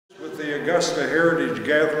the Augusta Heritage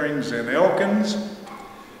gatherings in Elkins,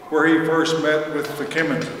 where he first met with the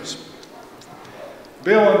Kimmonses.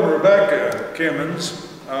 Bill and Rebecca Kimmons,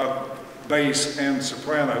 bass and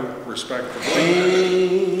soprano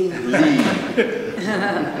respectively,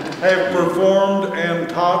 have performed and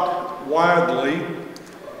taught widely,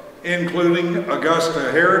 including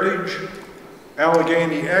Augusta Heritage,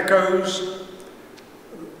 Allegheny Echoes,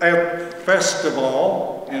 at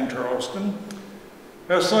Festival in Charleston,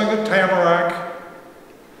 has sung at Tamarack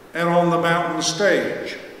and on the Mountain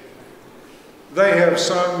Stage. They have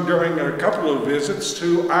sung during a couple of visits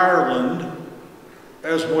to Ireland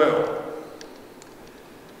as well.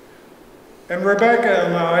 And Rebecca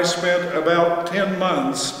and I spent about 10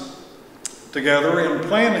 months together in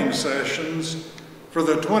planning sessions for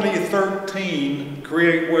the 2013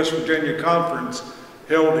 Create West Virginia Conference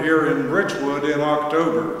held here in Richwood in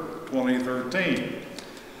October 2013.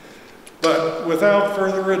 But without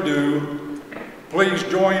further ado, please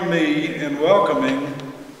join me in welcoming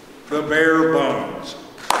the Bare Bones.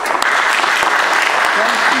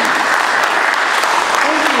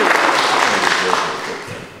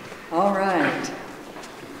 All right.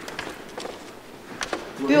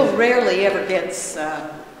 Bill rarely ever gets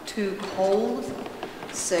too cold,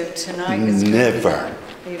 so tonight is never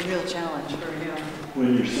a real challenge for him.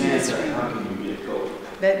 When you're Santa, how can you get cold?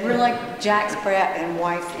 But we're like Jack Spratt and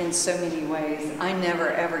wife in so many ways. I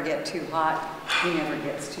never ever get too hot. He never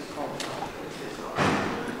gets too cold.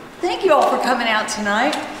 Thank you all for coming out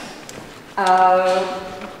tonight.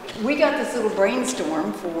 We got this little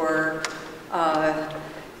brainstorm for a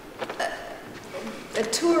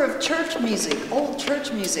tour of church music, old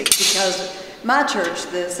church music, because my church,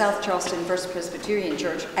 the South Charleston First Presbyterian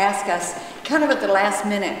Church, asked us kind of at the last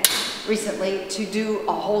minute recently to do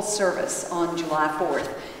a whole service on July 4th.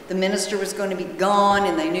 The minister was going to be gone,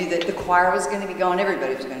 and they knew that the choir was going to be gone,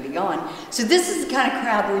 everybody was going to be gone. So this is the kind of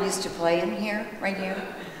crowd we're used to playing here, right here.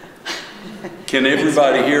 Can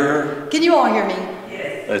everybody hear her? Can you all hear me?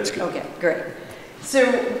 Yes. That's good. Okay, great. So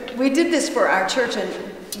we did this for our church, and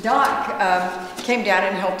Doc came down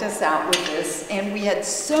and helped us out with this, and we had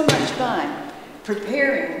so much fun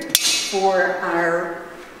preparing for our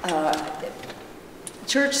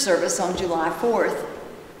church service on July 4th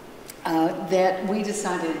that we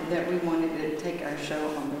decided that we wanted to take our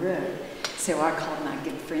show on the road. So I called my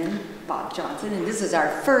good friend, Bob Johnson, and this is our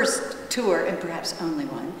first tour, and perhaps only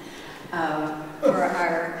one, for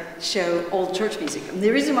our show, Old Church Music. And the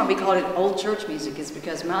reason why we called it Old Church Music is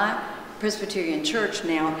because my Presbyterian church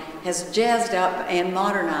now has jazzed up and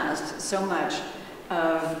modernized so much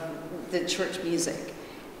of the church music.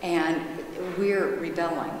 And we're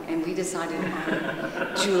rebelling, and we decided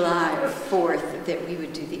on July 4th that we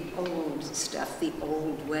would do the old stuff, the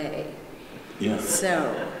old way. Yeah.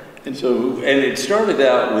 And it started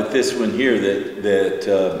out with this one here that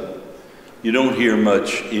you don't hear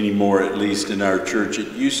much anymore, at least in our church.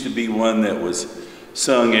 It used to be one that was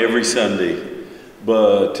sung every Sunday,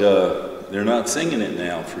 but they're not singing it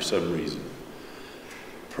now for some reason.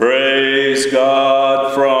 Praise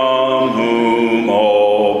God from whom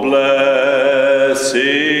all blessings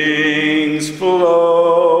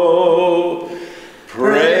flow.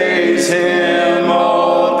 Praise Him,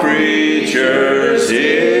 all creatures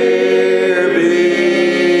here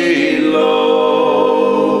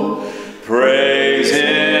below. Praise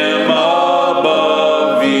Him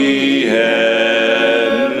above the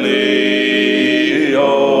heavenly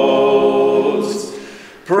hosts.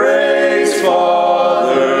 Praise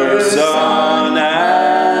Father, Son,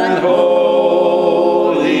 and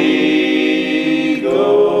Holy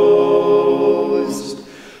Ghost.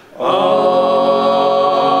 Amen.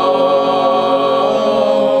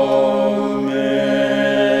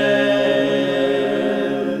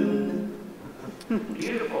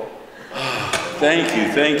 beautiful.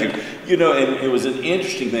 Thank you. You know, and it was an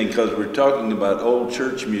interesting thing because we're talking about old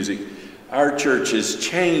church music. Our church has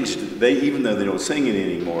changed. Even though they don't sing it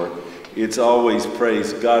anymore, it's always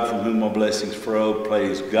praise God from whom all blessings flow.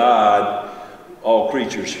 Praise God, all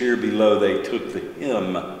creatures here below. They took the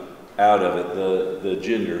hymn out of it, the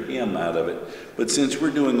gender hymn out of it. But since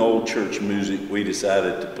we're doing old church music, we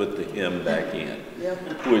decided to put the hymn back in,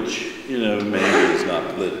 which, you know, maybe is not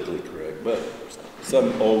politically correct, but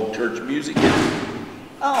some old church music is.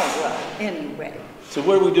 Oh, well, anyway. So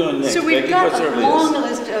what are we doing next? So we've Becky? got What's our a long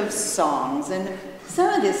list of songs, and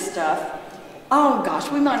some of this stuff, oh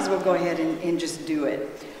gosh, we might as well go ahead and just do it.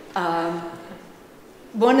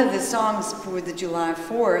 One of the songs for the July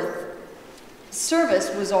 4th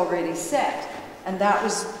service was already set, and that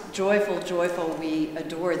was Joyful, Joyful, We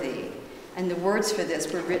Adore Thee. And the words for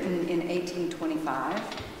this were written in 1825.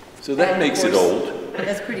 So that makes it old.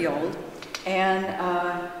 That's pretty old. And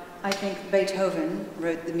I think Beethoven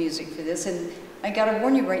wrote the music for this. And I gotta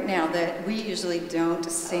warn you right now that we usually don't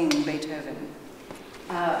sing Beethoven.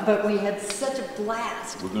 But we had such a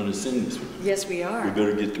blast. We're going to sing this one. Yes, we are. We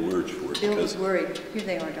better get the words for it. Bill was worried. Here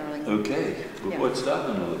they are, darling. Okay. Well, Yeah. what's that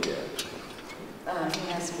going to look at?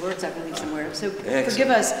 He has some words, I believe, somewhere. So Excellent. forgive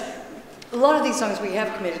us. A lot of these songs we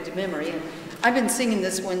have committed to memory. And I've been singing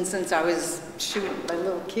this one since I was, a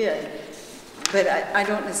little kid. But I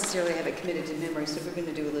don't necessarily have it committed to memory, so we're going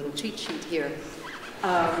to do a little cheat sheet here.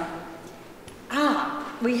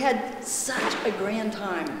 We had such a grand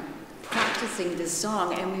time practicing this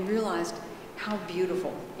song, and we realized how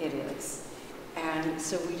beautiful it is. And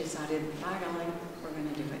so we decided, by golly, we're going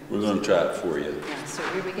to do it. We're going to try it for you. Yeah, so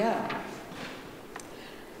here we go.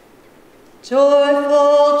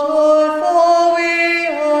 Joyful, joyful, we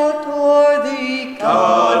adore thee,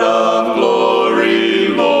 God of glory,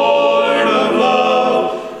 Lord of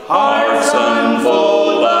love, hearts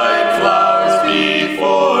unfold like flowers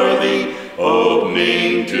before thee,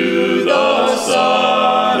 opening to the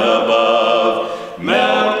sun above.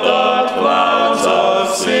 Melt the clouds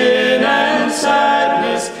of sin and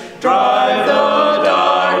sadness, drive the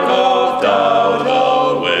dark of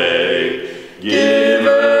doubt away.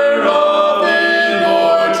 Giver of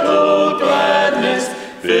immortal gladness,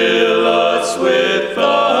 fill us with the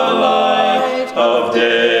light of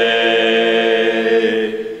day.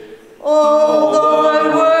 all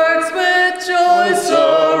thy works with joy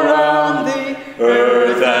surround thee.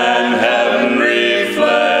 Earth and heaven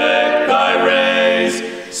reflect thy rays,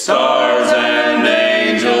 stars and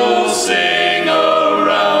angels sing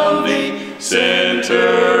around thee,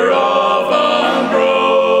 center of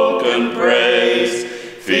unbroken praise.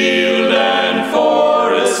 Field and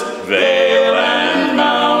forest, vale and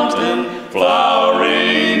mountain,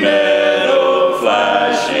 flowering meadow,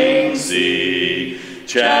 flashing sea,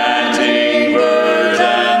 chanting birds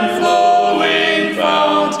and flowing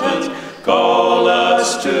fountains, call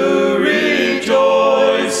us to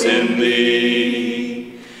rejoice in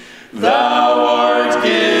thee. Thou art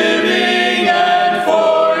giving and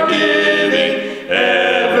forgiving,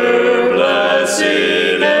 ever blessed,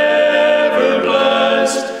 ever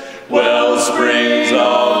blessed, well springs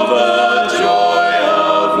of the joy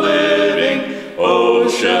of living,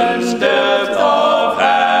 ocean's depth of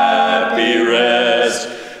happy rest.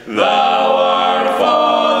 Thou our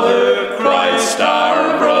Father, Christ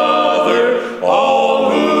our brother, all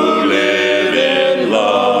who live in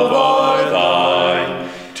love are thine.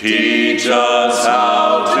 Teach us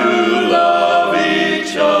how to love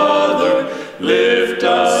each other, lift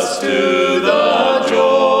us to the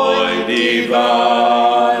joy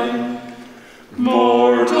divine.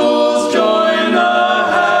 Mortals join the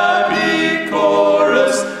happy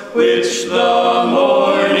chorus, which the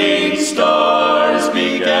morning stars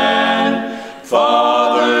began.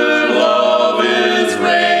 Father, love is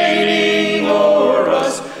reigning o'er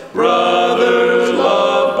us, brothers,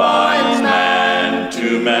 love binds man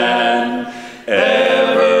to man.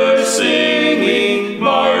 Ever singing,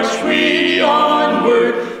 march we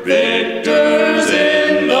onward, victors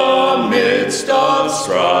in the midst of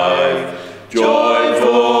strife.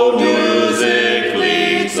 Joyful music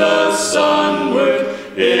leads us sunward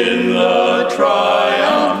in the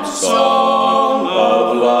triumph song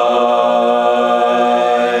of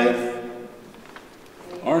life.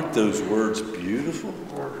 Aren't those words beautiful?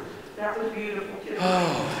 That was beautiful.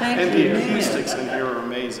 Thank And you. the acoustics in here are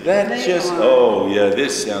amazing. That just, oh yeah,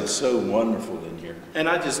 this sounds so wonderful in here. And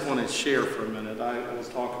I just want to share for a minute. I was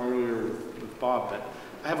talking earlier with Bob that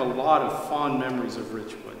I have a lot of fond memories of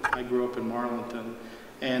Richwood. I grew up in Marlinton,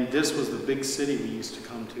 and this was the big city we used to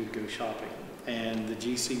come to go shopping. And the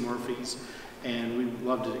G.C. Murphys, and we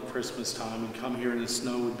loved it at Christmas time. We'd come here and the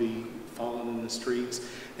snow would be falling in the streets,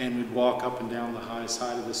 and we'd walk up and down the high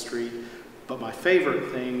side of the street. But my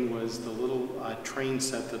favorite thing was the little train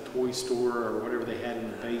set, the toy store or whatever they had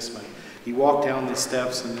in the basement. You walk down the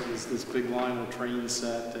steps and it was this big Lionel train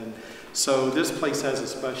set. And so this place has a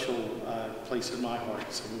special place in my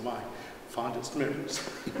heart. Some of my fondest memories.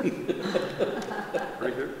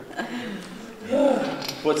 Right here.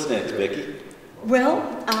 What's next, Becky? Well,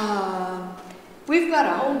 we've got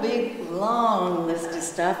a whole big, long list of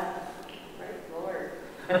stuff.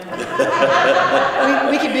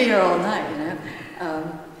 we could be here all night, you know.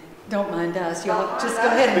 Don't mind us. You'll just go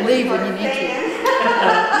ahead and leave when you need to.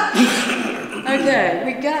 Okay,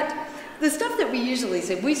 we got the stuff that we usually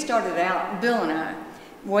say. We started out, Bill and I,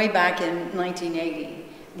 way back in 1980,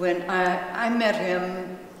 when I met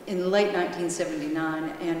him in late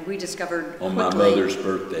 1979, and we discovered On my quickly- mother's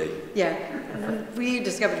birthday. Yeah, we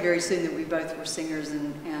discovered very soon that we both were singers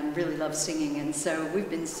and really loved singing, and so we've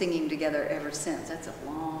been singing together ever since. That's a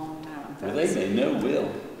long time, Well, folks. they know Will.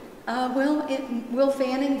 Will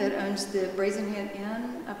Fanning, that owns the Brazen Head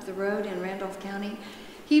Inn up the road in Randolph County,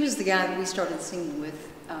 he was the guy that we started singing with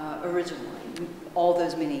originally, all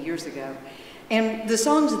those many years ago. And the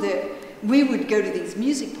songs that we would go to these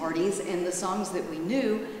music parties, and the songs that we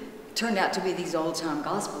knew turned out to be these old-time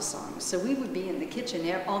gospel songs. So we would be in the kitchen,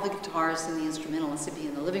 all the guitarists and the instrumentalists would be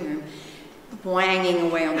in the living room, whanging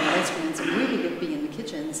away on their instruments, and we would be in the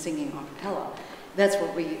kitchen singing a cappella. That's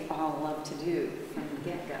what we all love to do from the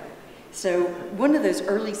get-go. So one of those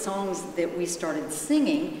early songs that we started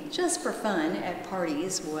singing just for fun at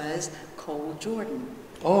parties was Cole Jordan.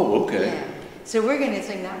 Oh, okay. Yeah. So we're going to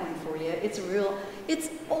sing that one for you. It's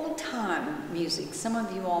old time music. Some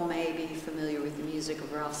of you all may be familiar with the music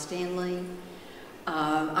of Ralph Stanley.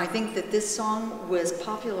 I think that this song was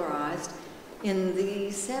popularized in the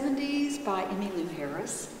 70s by Emmylou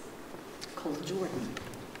Harris, Cole Jordan.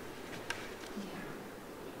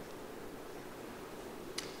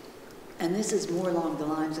 And this is more along the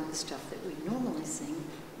lines of the stuff that we normally sing,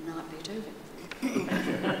 not Beethoven.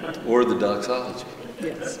 Or the doxology.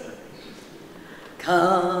 Yes.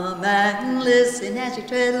 Come and listen as you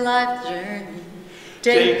tread life's journey.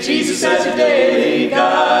 Take Jesus as your daily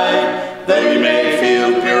guide, that you may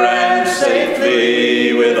feel pure and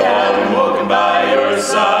safely, with all Him walking by your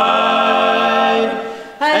side.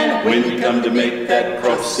 And when you come to make that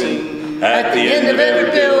crossing, at the end of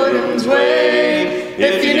every pilgrim's way,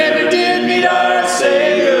 if you never did meet our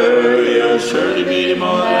Savior, you'll surely meet Him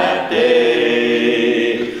on that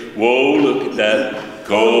day. Whoa, look at that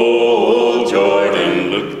cold Jordan,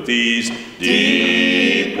 look at these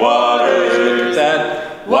deep waters, look at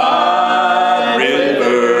that wide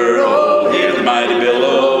river. Oh, hear the mighty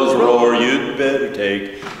billows roar, you'd better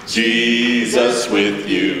take Jesus with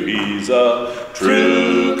you. He's a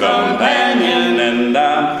true companion, and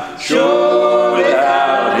I'm sure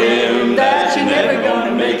without Him that you're never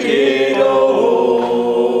gonna make it.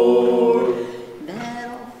 Oh, That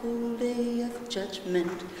awful day of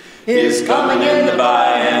judgment is coming in the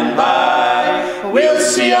by and by. We'll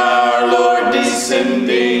see our Lord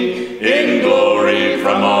descending in glory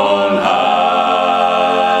from on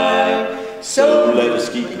high. So let us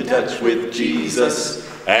keep in touch with Jesus,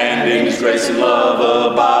 and in His grace and love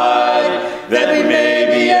abide, that we may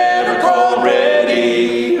be ever called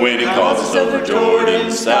ready when He calls us over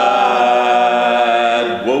Jordan's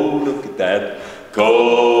side. Whoa, look at that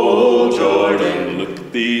cold Jordan, look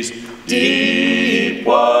at these deep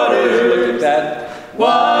waters, look at that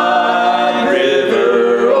wide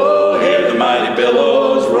river. Oh, hear the mighty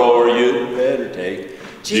billows roar, you'd better take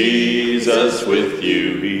Jesus with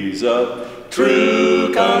you. He's a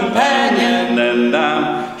true companion, and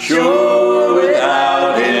I'm sure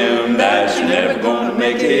without Him that you're never gonna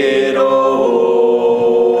make it. Oh,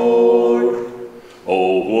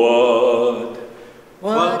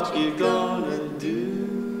 what you gonna do?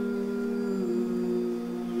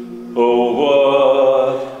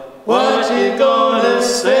 Oh, what you gonna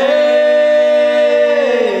say?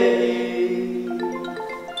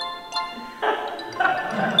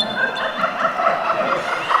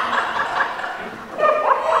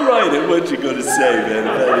 Right, and what you gonna say, man?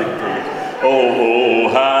 If that ain't good. Oh,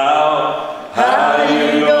 how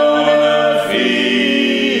you gonna feel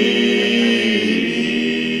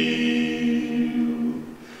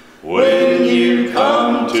when you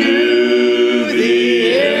come to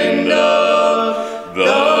the end of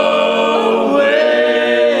the way?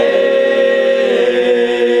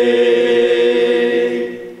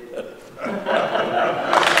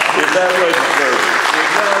 If that wasn't perfect,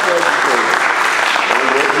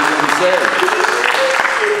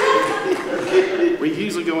 We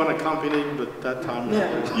usually go unaccompanied, but that time.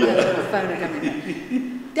 phone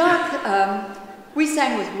accompaniment. Doc, we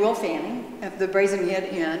sang with Will Fanning of the Brazen Head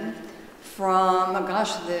Inn from, the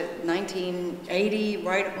 1980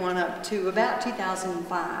 right on up to about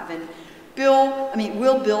 2005. And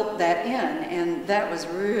Will built that inn, and that was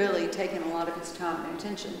really taking a lot of his time and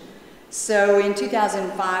attention. So in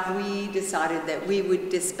 2005, we decided that we would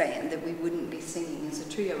disband, that we wouldn't be singing as a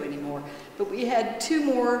trio anymore. But we had two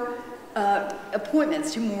more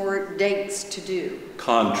appointments, two more dates to do.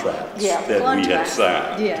 Contracts that contracts. we had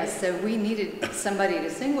signed. Yes, so we needed somebody to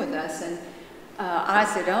sing with us, and I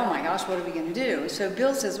said, oh my gosh, what are we going to do? So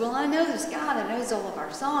Bill says, well, I know this guy that knows all of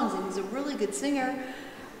our songs, and he's a really good singer.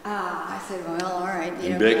 I said, well, all right.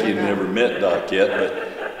 And Becky had never met Doc yet,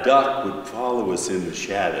 but Doc would follow us in the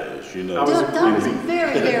shadows, you know. Doc was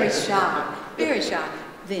very, very shy, very shy.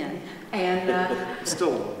 then. And Still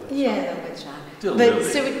a little bit. yeah, a little bit shy. Still a But little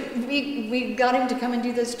so we got him to come and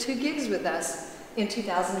do those 2 gigs with us in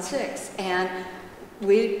 2006, and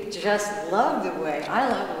we just love the way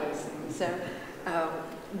he sings. So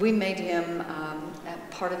we made him a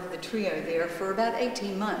part of the trio there for about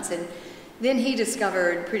 18 months, and then he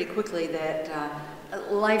discovered pretty quickly that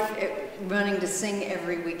life running to sing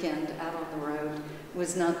every weekend out on the road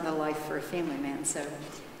was not the life for a family man. So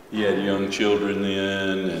You had young children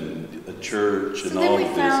then, and a church, and so all then we of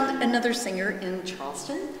this. found another singer in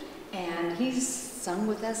Charleston, and he's sung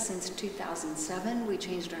with us since 2007. We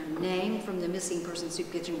changed our name from the Missing Person Soup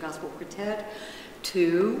Kitchen Gospel Quartet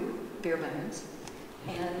to Bare Bones.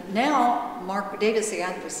 And now, Mark Davis, the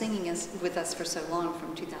guy that was singing with us for so long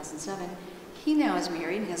from 2007, he now is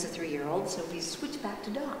married and has a 3-year-old, so we switched back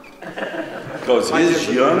to Doc. Because his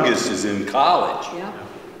youngest is in college. Yeah.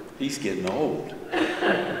 He's getting old.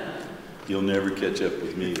 You'll never catch up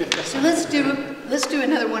with me. So let's do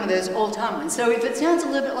another one of those old time ones. So if it sounds a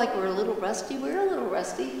little bit like we're a little rusty, we're a little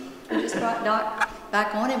rusty. We just brought Doc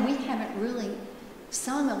back on, and we haven't really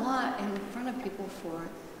sung a lot in front of people for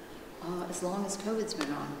as long as COVID's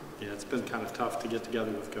been on. Yeah, it's been kind of tough to get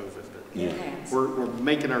together with COVID, but Yeah. It has. we're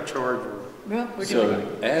making our charge. Well, we're doing So,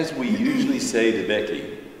 it. as we usually say to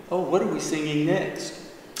Becky, oh, what are we singing next?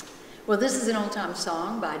 Well, this is an old time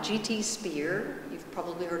song by G.T. Spear. You've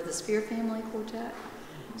probably heard of the Spear Family Quartet.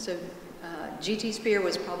 So G.T. Spear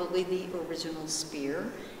was probably the original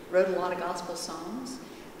Spear. Wrote a lot of gospel songs,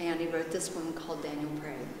 and he wrote this one called Daniel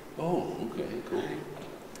Prayed. Oh, okay, cool.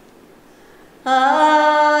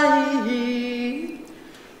 I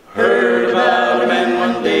Heard about a man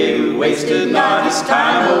one day who wasted not his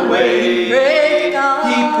time away. prayed God.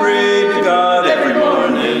 He prayed to God every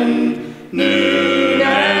morning, noon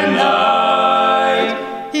and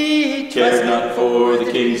night. He Cared not for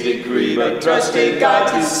the king's decree, but trusted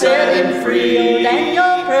God to set him free.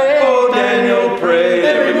 Daniel prayed. Oh, Daniel prayed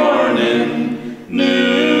every morning,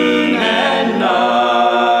 noon and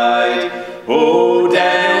night. Oh,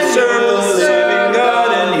 Daniel served the living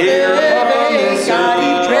God, and here upon this earth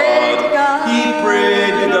he trod. He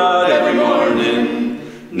prayed to God every morning,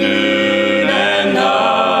 noon and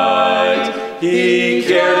night. He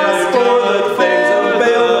cared not for the things of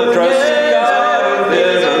Baal, but trusted God who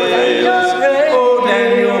never fails. Oh,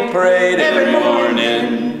 Daniel prayed every morning,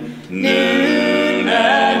 noon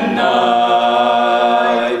and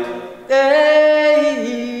night.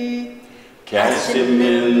 Cast him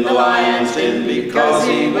in the lion's den because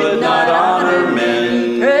he would not honor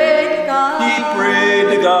men. He prayed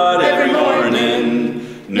to God every morning,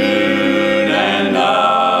 noon and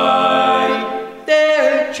night.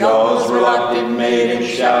 Their jaws were locked, it made him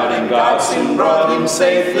shout, and God soon brought him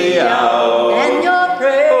safely out.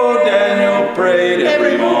 Oh, Daniel prayed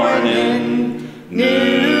every morning,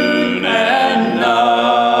 noon and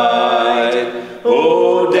night.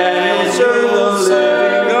 Oh, Daniel served the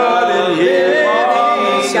living God, and here upon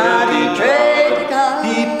this earth he trod.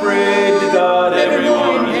 He prayed to God every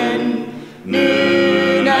morning,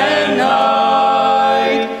 noon and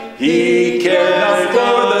night. He cared not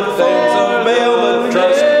for the things of Baal, but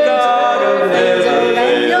trusted God who never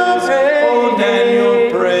fails. Oh, Daniel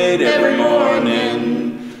prayed every morning,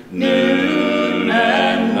 noon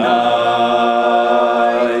and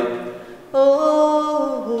night.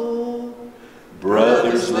 Oh,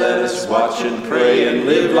 Brothers, let us watch and pray and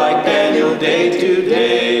live like Daniel day to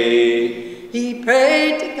day. he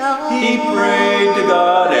prayed to God. He prayed to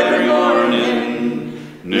God every morning,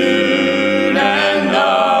 noon and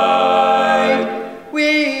night.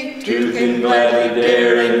 We Truth can gladly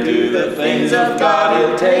dare and do the things of God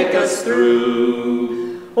He'll take us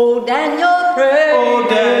through. Oh, Daniel prayed. Oh,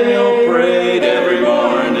 Daniel prayed every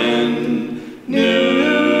morning,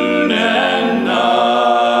 noon and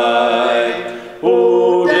night.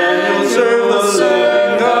 Oh, Daniel served the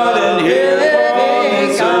living God, and here upon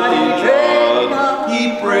this earth he trod. He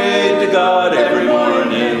prayed to God every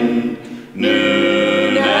morning,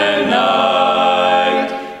 noon and night.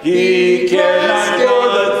 He cared not for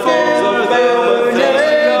the things of Baal, but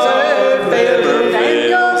trusted God who never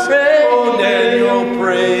fails. Oh, Daniel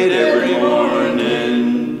prayed every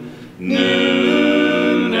morning,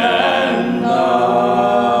 noon and night.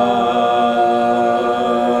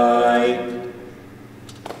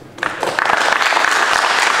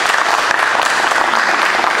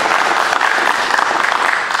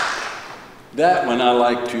 That one I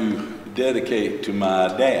like to dedicate to my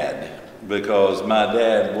dad, because my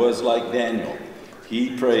dad was like Daniel.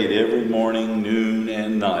 He prayed every morning, noon,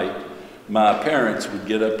 and night. My parents would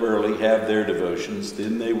get up early, have their devotions,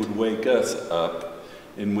 then they would wake us up,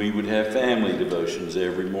 and we would have family devotions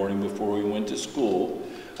every morning before we went to school.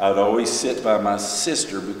 I'd always sit by my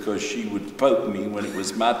sister because she would poke me when it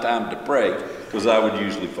was my time to pray, because I would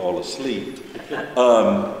usually fall asleep.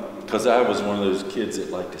 Because I was one of those kids that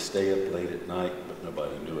liked to stay up late at night, but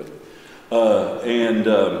nobody knew it.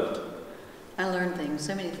 I learned things,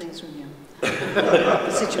 so many things from him.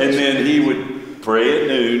 And then he would pray at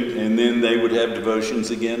noon, and then they would have devotions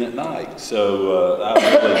again at night. So I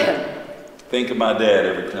really think of my dad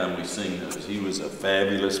every time we sing those. He was a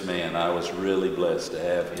fabulous man. I was really blessed to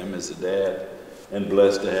have him as a dad, and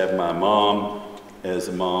blessed to have my mom as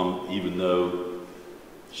a mom, even though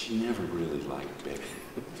she never really liked Becky.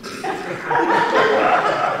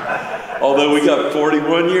 Although we got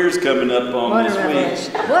 41 years coming up on this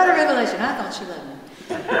week. What a revelation. I thought she loved me.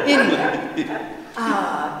 Anyway,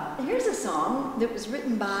 here's a song that was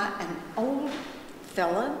written by an old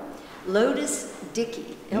fella, Lotus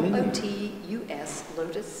Dickey, L-O-T-U-S,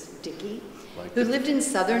 Lotus Dickey, who lived in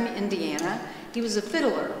southern Indiana. He was a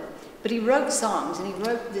fiddler, but he wrote songs, and he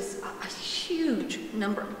wrote this a huge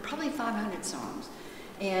number, probably 500 songs.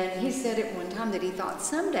 And he said at one time that he thought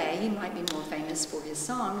someday he might be more famous for his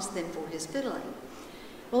songs than for his fiddling.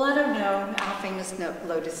 Well, I don't know how famous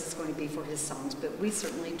Lotus is going to be for his songs, but we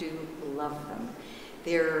certainly do love them.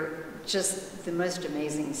 They're just the most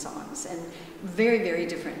amazing songs, and very, very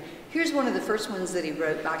different. Here's one of the first ones that he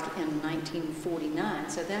wrote back in 1949,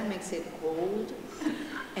 so that makes it old,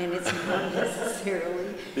 and it's not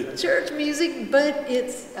necessarily church music, but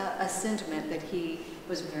it's a sentiment that he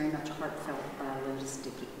was very much heartfelt by Lotus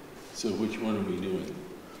Dickey. So which one are we doing?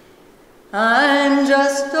 I'm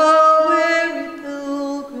just a weary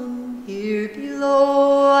pilgrim here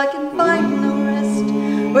below. I can find no rest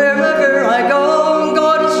wherever I go. I'm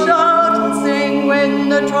gonna shout and sing when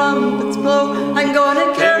the trumpets blow. I'm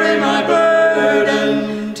gonna carry my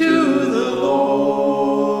burden to the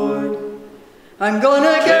Lord. I'm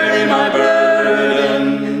gonna carry my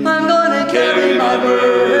burden. I'm gonna carry my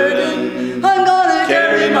burden. I'm gonna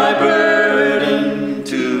carry my burden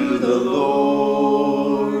to the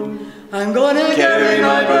Lord. I'm gonna carry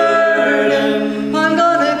my burden. I'm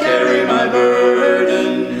gonna carry my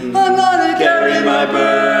burden. I'm gonna carry my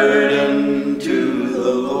burden to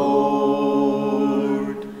the Lord.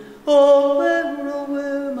 Oh,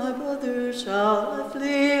 where, my brother, shall I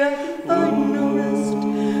flee? I can find no rest.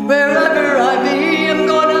 Wherever I be, I'm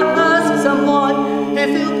gonna ask someone if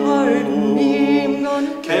he'll pardon me. I'm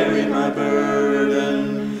gonna carry my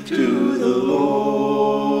burden to the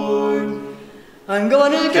Lord. I'm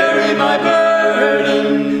gonna carry my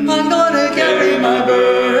burden. I'm gonna carry my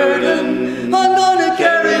burden. I'm gonna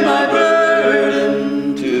carry my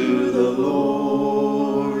burden to the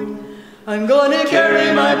Lord. I'm gonna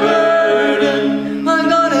carry my burden. I'm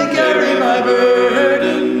gonna carry my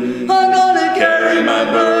burden. I'm gonna carry my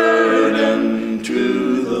burden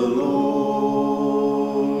to the Lord.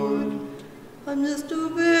 I'm just a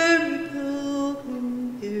weary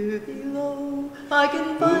pilgrim here below. I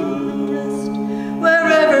can find no rest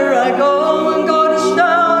wherever I go. I'm gonna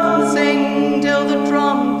shout and sing till the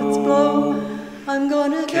trumpets blow. I'm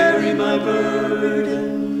gonna carry my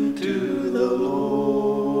burden to the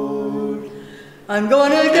Lord. I'm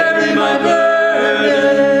gonna carry my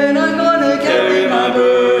burden. I'm gonna carry my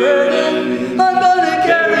burden. I'm gonna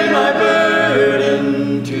carry my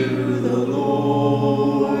burden to the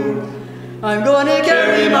Lord. I'm gonna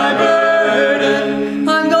carry my burden.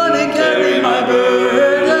 I'm gonna carry my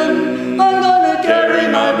burden. I'm gonna carry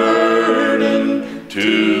my burden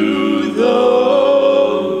to the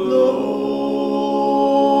Lord.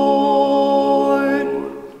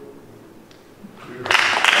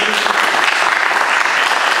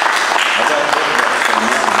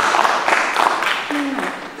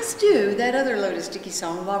 Let's do that other Lotus Dickey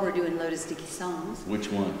song while we're doing Lotus Dickey songs.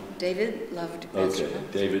 Which one? David loved Okay, Bathsheba.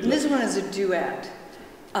 David. And this one is a duet.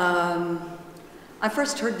 I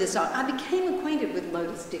first heard this song. I became acquainted with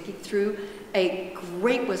Lotus Dickey through a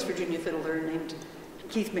great West Virginia fiddler named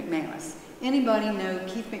Keith McManus. Anybody know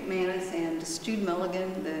Keith McManus and Stu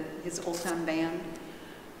Mulligan, his old-time band?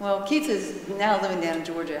 Well, Keith is now living down in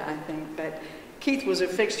Georgia, I think, but Keith was a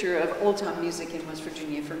fixture of old-time music in West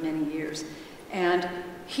Virginia for many years. And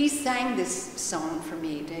he sang this song for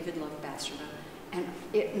me, David Loved Bathsheba, and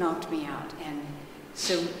it knocked me out. And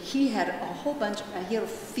so he had a whole bunch, he had a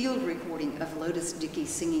field recording of Lotus Dickey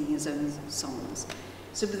singing his own songs.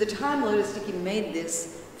 So by the time Lotus Dickey made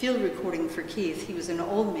this field recording for Keith, he was an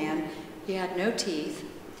old man, he had no teeth,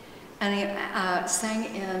 and he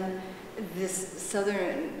sang in this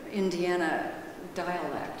southern Indiana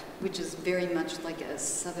dialect, which is very much like a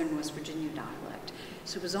southern West Virginia dialect.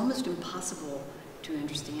 So it was almost impossible to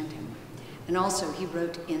understand him. And also he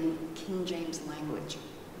wrote in King James language.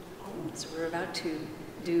 So we're about to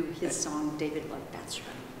do his song, David Loved Bathsheba.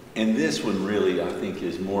 And this one really, I think,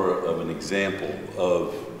 is more of an example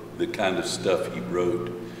of the kind of stuff he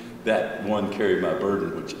wrote. That one, Carry My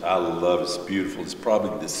Burden, which I love, is beautiful. It's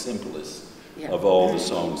probably the simplest of all the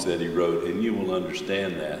songs that he wrote, and you will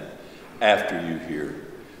understand that after you hear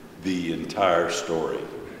the entire story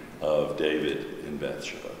of David and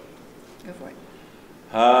Bathsheba. Go for it.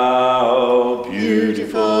 How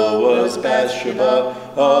beautiful was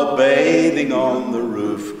Bathsheba, bathing on the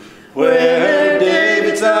roof, where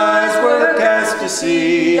David's eyes were cast to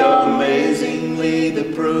see amazingly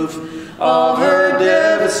the proof of her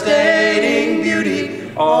devastating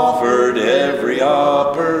beauty, offered every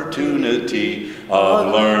opportunity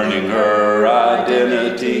of learning her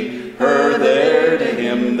identity. Her there to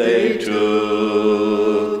him they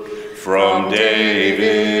took. From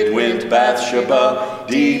David went Bathsheba,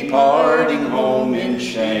 departing home in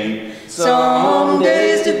shame. Some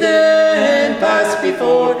days did then pass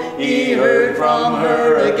before he heard from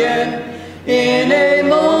her again. In a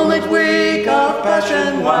moment weak of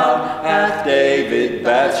passion wild, hath David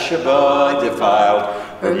Bathsheba defiled.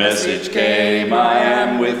 Her message came, I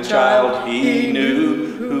am with child. He knew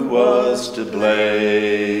who was to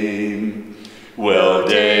blame. Well,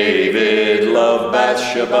 David loved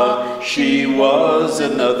Bathsheba, she was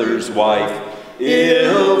another's wife.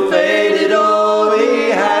 Ill-fated, oh, he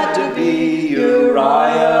had to be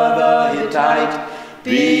Uriah the Hittite.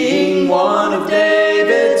 Being one of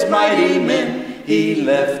David's mighty men, he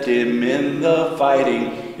left him in the fighting,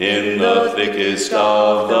 in the thickest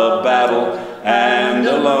of the battle, and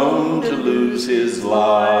alone to lose his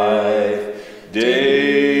life.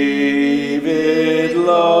 David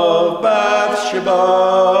loved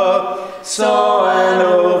Bathsheba, saw an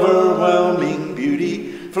overwhelming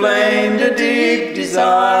beauty, flamed a deep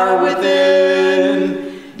desire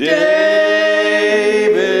within.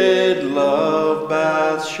 David loved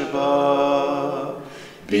Bathsheba,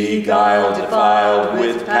 beguiled, defiled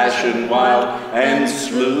with passion wild, and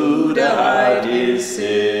slew to hide his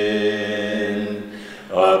sin.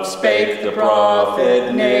 Up spake the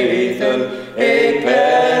prophet Nathan a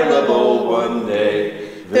parable one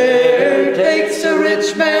day. There takes a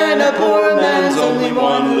rich man a poor man's only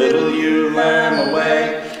one little ewe lamb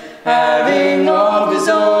away, having of his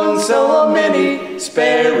own so many,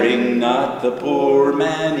 sparing not the poor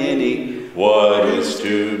man any. What is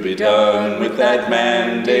to be done with that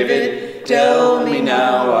man, David? Tell me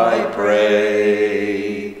now, I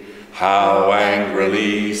pray. How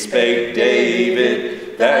angrily spake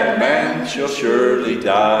David, that man shall surely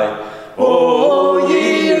die. Oh,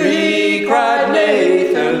 hear, he cried,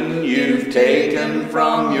 Nathan, you've taken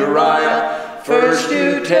from Uriah. First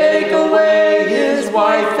you take away his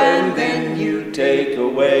wife, and then you take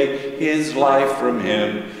away his life from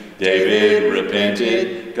him. David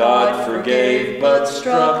repented, God forgave, but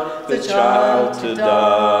struck the child to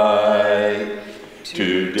die.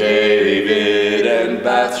 To David and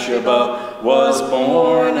Bathsheba was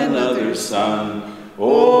born another son.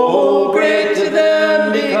 Oh, great to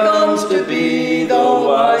them becomes to be the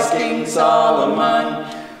wise King Solomon.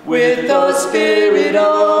 With the Spirit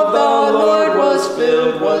of the Lord was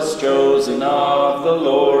filled, was chosen of the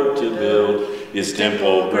Lord to build his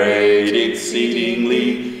temple great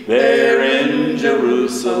exceedingly there in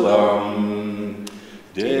Jerusalem.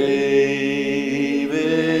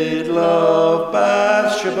 David loved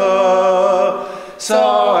Bathsheba,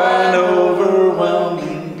 saw an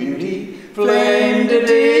overwhelming beauty, flamed a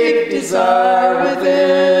deep desire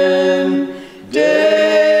within.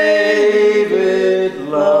 David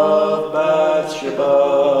loved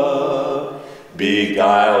Bathsheba,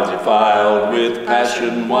 beguiled, defiled with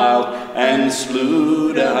passion wild, and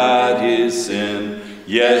slew to hide his sin.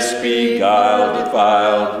 Yes, beguiled,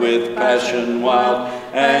 defiled with passion wild,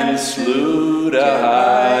 and slew to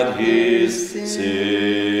hide his sin.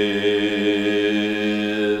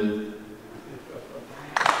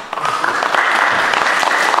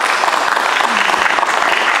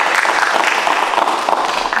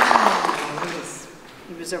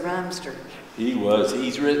 He was a rhymester. He was.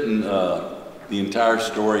 He's written the entire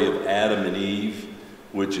story of Adam and Eve,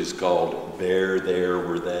 which is called There, There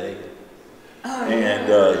Were They. Oh,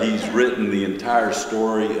 And he's written the entire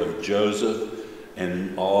story of Joseph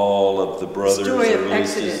and all of the brothers. Story of or at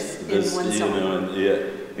least Exodus this, in one you song. know, and, yeah,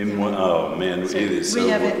 in one. Oh man, So it is so. we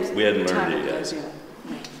haven't We hadn't learned titled it those yet.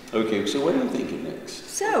 yet. Okay, so what are you thinking next?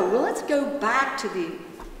 So, well, let's go back to the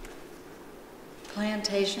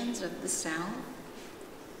plantations of the South,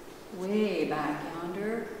 way back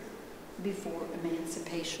yonder, before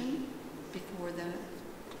emancipation, before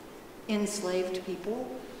the enslaved people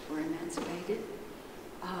were emancipated.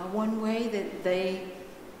 One way that they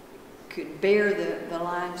could bear the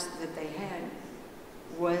lives that they had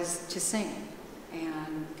was to sing,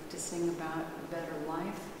 and to sing about a better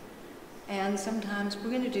life. And sometimes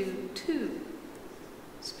we're going to do 2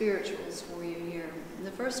 spirituals for you here.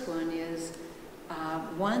 The first one is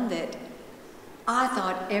one that I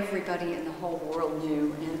thought everybody in the whole world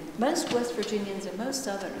knew, and most West Virginians and most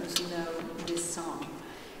Southerners know this song.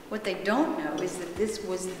 What they don't know is that this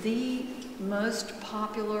was the most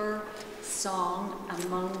popular song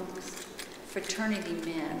among fraternity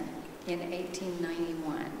men in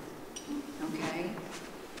 1891. Okay?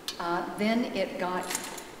 Then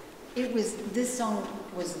this song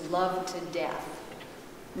was loved to death.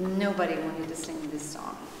 Nobody wanted to sing this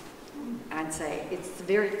song. I'd say it's the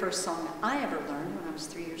very first song I ever learned when I was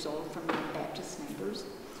 3 years old from my Baptist neighbors.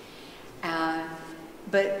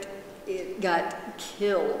 But it got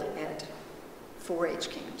killed at 4-H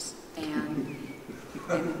camps and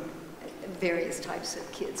various types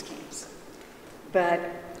of kids camps. But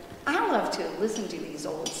I love to listen to these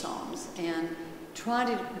old songs and try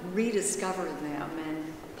to rediscover them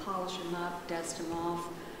and polish them up, dust them off.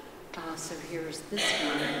 So here's this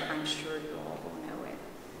one. I'm sure you all will know it.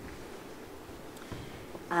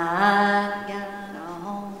 I got a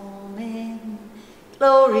home in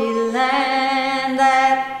glory land,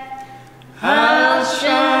 that house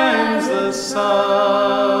shines the sun.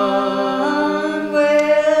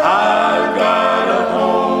 Well, I've got a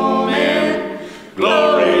home in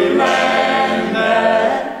glory land,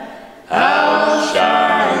 that house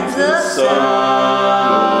shines the sun.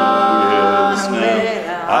 Oh, yes, now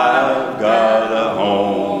I've got a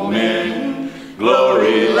home in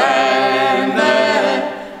glory land, that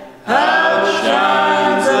house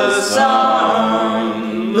shines the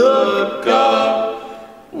sun. Look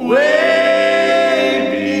up way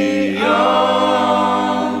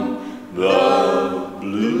beyond the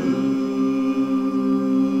blue.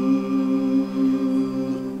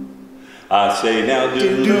 I say now do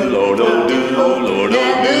Lord, oh do Lord, oh do,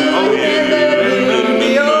 remember me,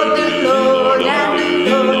 oh do Lord, now do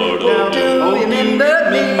Lord, oh do, remember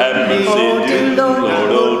me, have mercy, do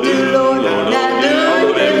Lord, oh do Lord, now do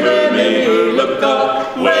remember me. Look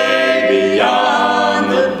up way beyond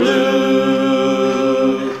the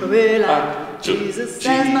blue. well, I took Jesus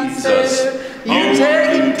as my Savior. You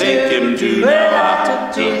take him to. Well,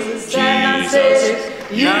 I took Jesus as my Savior.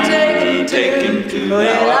 You take him to.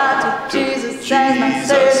 Well, I took Jesus as my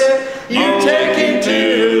Savior. You take him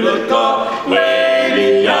to. Look up way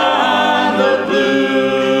beyond the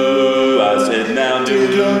blue. I said now do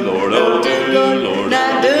Lord, oh do Lord,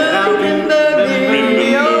 Now do remember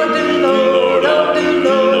me. Oh, do Lord, oh do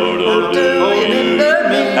Lord, oh do remember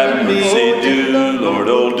me. have mercy, do Lord,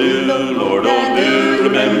 oh do Lord, oh do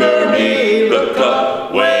remember me. Look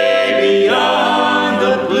up way beyond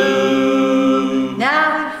the blue.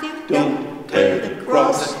 Now if you don't Bear the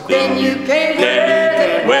cross, then you can't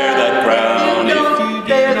wear that crown. If you don't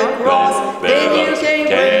bear the cross, then you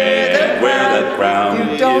can't wear the crown.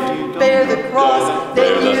 You don't bear the cross,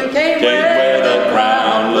 then you can't wear the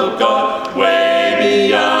crown. Look up way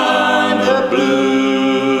beyond the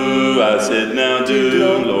blue. I said now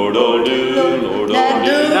do Lord, oh do Lord, oh Now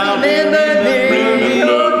do remember me.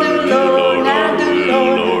 Oh, do Lord, now do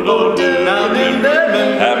Lord, oh do remember me.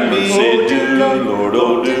 have mercy, do Lord,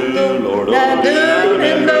 oh do Lord, oh Now do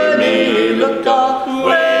remember me. Look up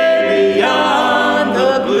way beyond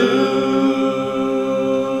the blue.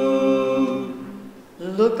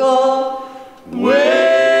 Look up way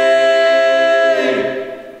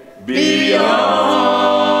beyond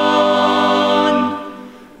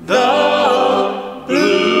the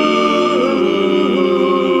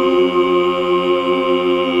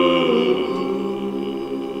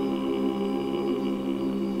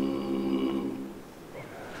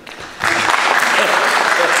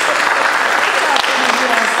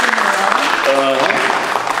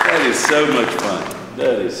That is so much fun.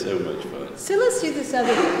 That is so much fun. So let's do this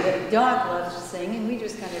other one that Doc loves to sing, and we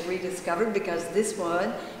just kind of rediscovered because this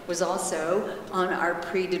one was also on our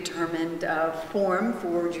predetermined form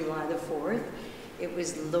for July the 4th. It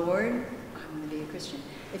was Lord, I want to be a Christian.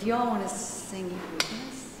 If you all want to sing it with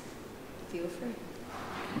us, feel free.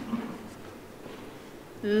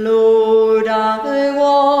 Lord, I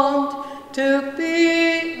want to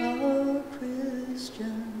be a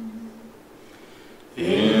Christian.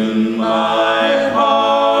 In my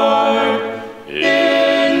heart,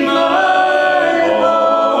 in my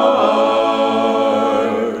heart,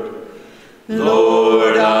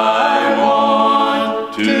 Lord, I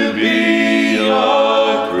want to be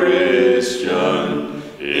a Christian.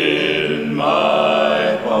 In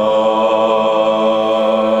my heart,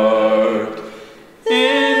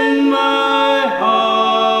 in my heart.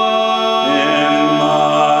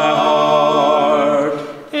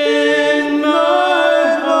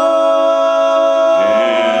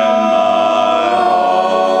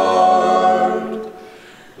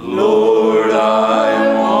 Lord,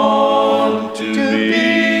 I want to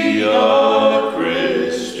be a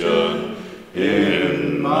Christian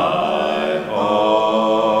in my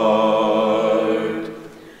heart.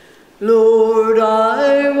 Lord,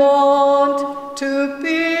 I want to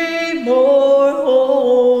be more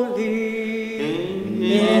holy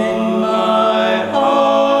in my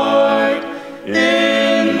heart,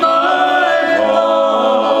 in my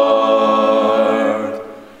heart.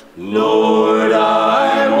 Lord,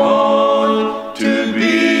 I want to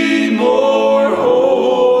be more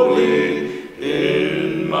holy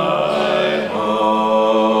in my heart,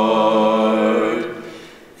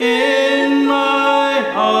 in my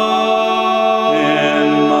heart,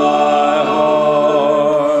 in my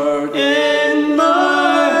heart, in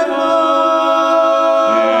my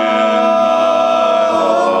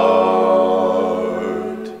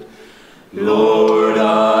heart. Lord,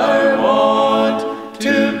 I want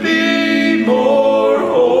to be more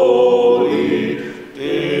holy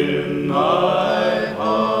in my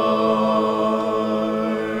heart.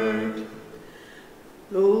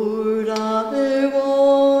 Lord, I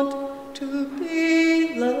want to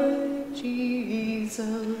be like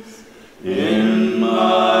Jesus in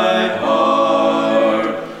my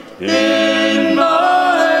heart, in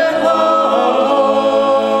my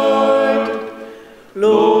heart.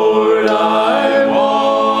 Lord, I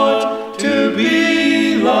want to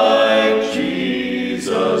be like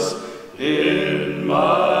Jesus in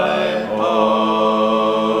my heart,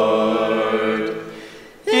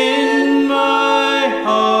 in my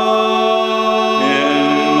heart,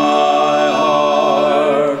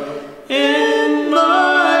 in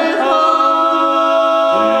my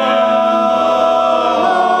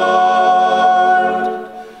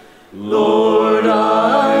heart. Lord,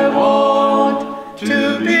 I want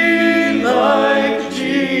to be like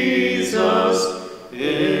Jesus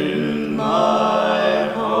in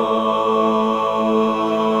my heart.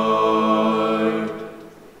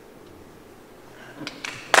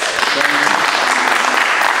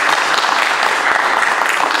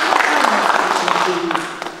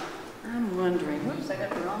 I'm wondering, whoops, I got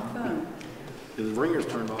the wrong phone. The ringer's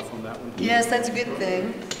turned off on that one. Yes, that's a good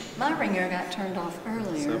thing. My ringer got turned off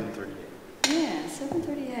earlier. 7:38. Yeah,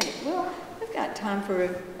 7:38. Well, we've got time for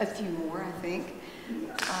a few more, I think.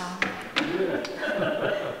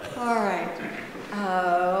 All right.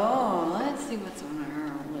 Let's see what's on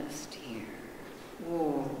our list here.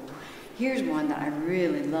 Whoa. Here's one that I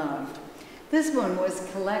really loved. This one was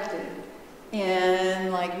collected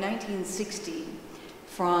in like 1960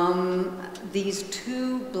 from these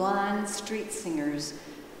two blind street singers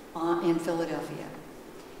in Philadelphia.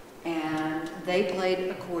 And they played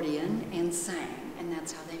accordion and sang, and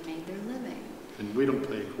that's how they made their living. And we don't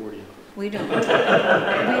play accordion. We don't. We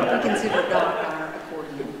consider Doc our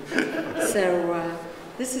accordion. So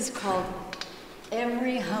this is called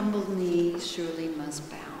Every Humble Knee Surely Must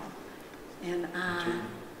Bow. And I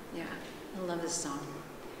love this song.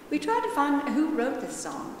 We tried to find who wrote this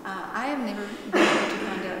song. I have never been able to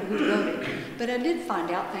find out who wrote it, but I did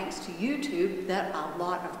find out, thanks to YouTube, that a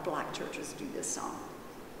lot of black churches do this song.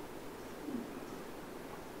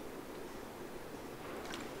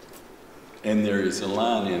 And there is a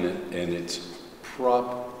line in it, and it's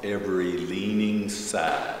prop every leaning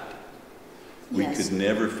side. We Yes. could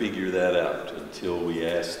never figure that out until we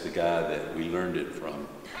asked the guy that we learned it from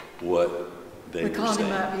what they We were called him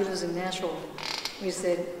saying. up, he lives in Nashville. We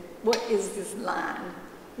said, what is this line?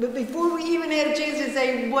 But before we even had a chance to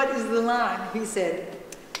say, what is the line? He said,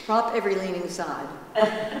 prop every leaning side.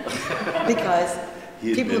 Because He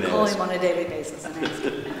had people been call asked. him on a daily basis and ask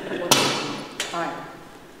him. All right.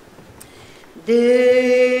 This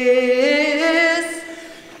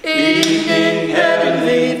evening,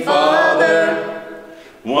 Heavenly Father,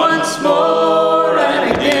 once more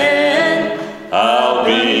and again, I'll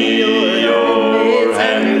be your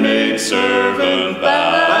handmaid servant,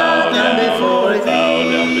 bow down before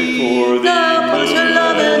thee. Now put your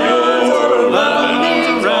loving arms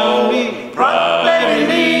around me, prop every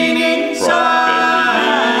leaning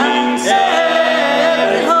side.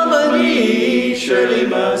 Every humble knee surely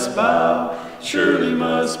must bow, surely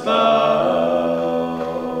must bow.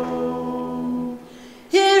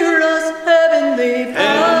 Hear us, Heavenly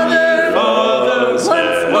Father,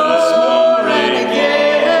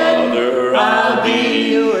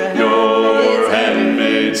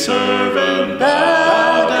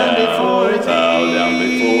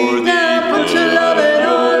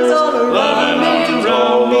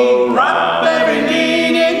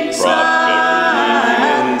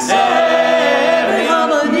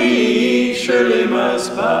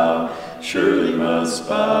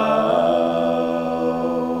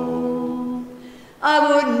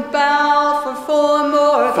 would bow for 4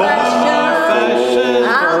 more fashions.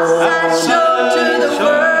 Outside show to the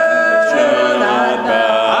world, I'd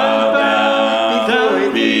bow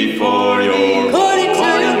before your according to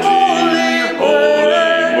your holy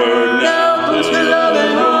word. Now put your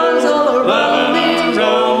loving arms all around me,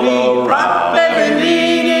 prop every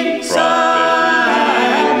leaning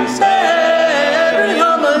side, every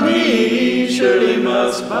harmony surely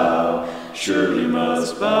must bow, surely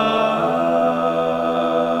must bow.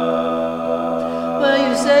 Well,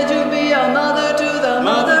 you said you'd be a mother to the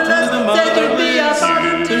motherless, said you'd be a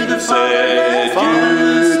father to the fatherless,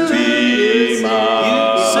 you'd be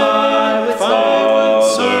my father,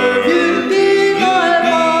 serve you'd be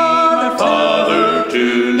my father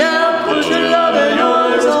too. Now put your loving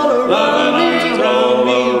arms all around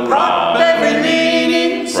me, prop every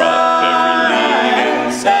leaning side,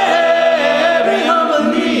 every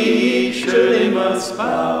harmony surely must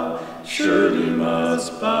bow, surely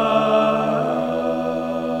must bow.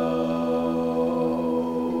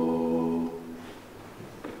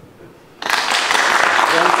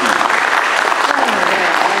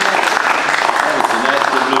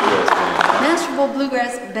 Nashville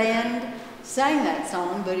Bluegrass Band sang that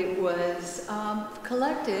song, but it was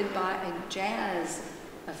collected by a jazz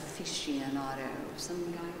aficionado,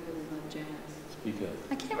 some guy who really loved jazz. Speak up.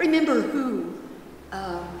 I can't remember who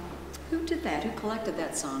did that, who collected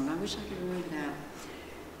that song. I wish I could remember that.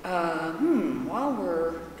 While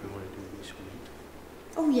we're...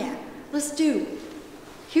 Oh yeah, let's do.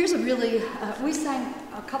 Here's a really, we sang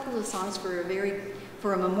a couple of songs for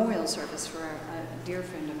a memorial service for a dear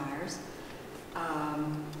friend of ours.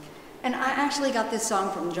 And I actually got this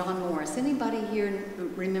song from John Morris. Anybody here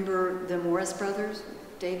remember the Morris brothers,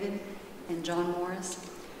 David and John Morris?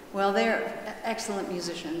 Well, they're excellent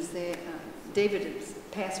musicians. David has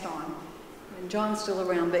passed on, and John's still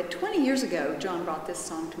around. But 20 years ago, John brought this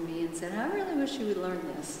song to me and said, I really wish you would learn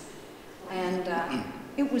this. And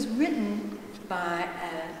it was written by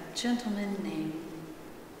a gentleman named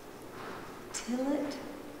Tillet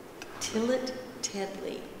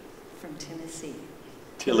Tedley from Tennessee.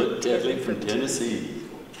 Tillet Tedley from Tennessee.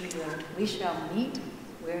 He wrote, we shall meet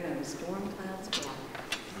where no storm clouds block.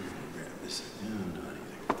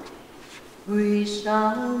 We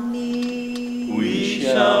shall meet. We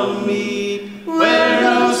shall meet where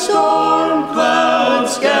no storm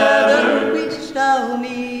clouds gather. We shall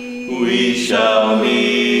meet. We shall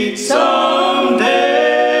meet someday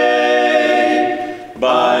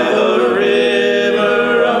by the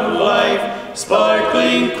river of life,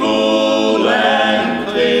 sparkling cool and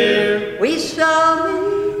clear. We shall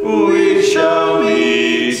meet. We shall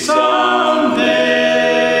meet someday.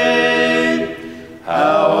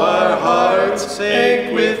 How our hearts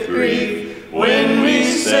ache with grief when we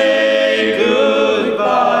say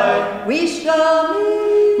goodbye. We shall meet.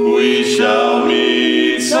 We shall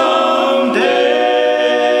meet someday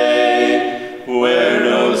where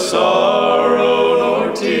no sorrow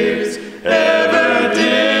nor tears ever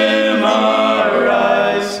dim our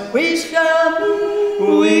eyes. We shall meet.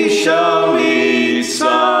 We shall meet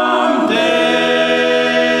someday.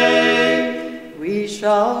 We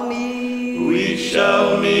shall meet. We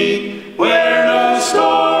shall meet where no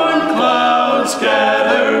storm clouds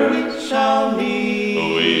gather. We shall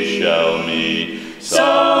meet. We shall meet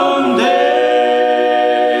someday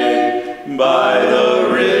by the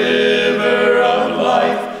river of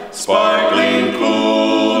life, sparkling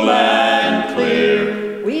cool and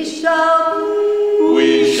clear. We shall meet. We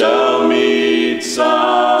shall meet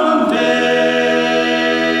someday.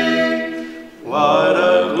 What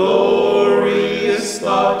a glorious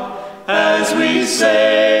thought as we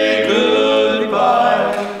say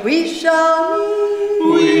goodbye. We shall meet.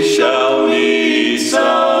 We shall meet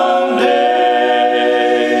someday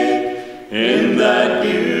in that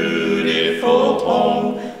beautiful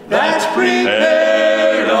home that's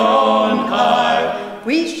prepared on high.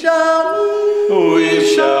 We shall meet. We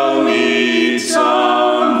shall meet someday.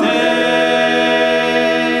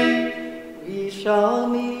 We shall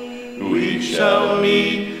meet. We shall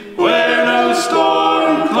meet where no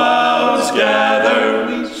storm clouds gather.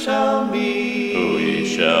 We shall meet. We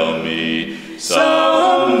shall meet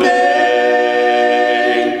someday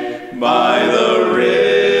by the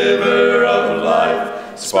river of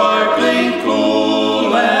life, sparkling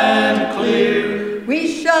cool and clear. We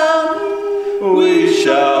shall meet. We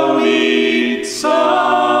shall meet someday.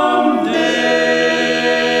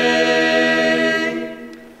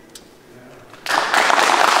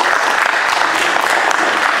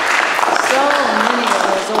 So many of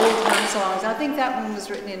those old time songs. I think that one was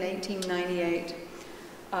written in 1898.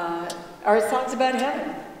 Are songs about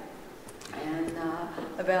heaven and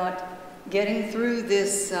about getting through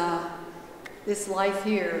this this life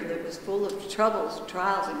here that was full of troubles,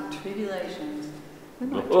 trials, and tribulations. We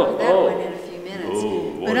might try that one in a few minutes.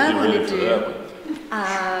 But I want to do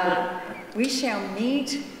We Shall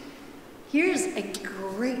Meet. Here's a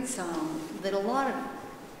great song that a lot of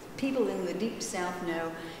people in the Deep South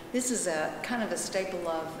know. This is a kind of a staple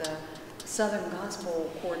of the Southern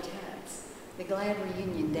Gospel Quartets, the Glad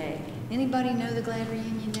Reunion Day. Anybody know the Glad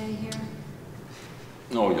Reunion Day here?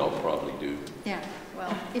 Oh, y'all probably do. Yeah,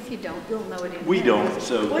 well, if you don't, you'll know it in a We minute. don't,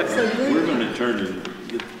 so What's so good? we're going to turn and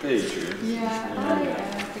get the page here. Yeah,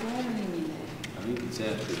 the Glad Reunion Day. I think it's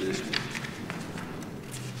after this one.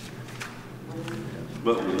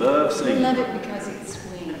 But we love We singing. love it because it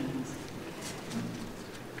swings.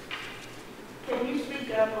 Can you speak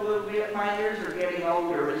up a little bit? My ears are getting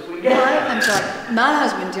older as we go. I'm sorry. My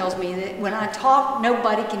husband tells me that when I talk,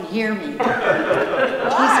 nobody can hear me. He's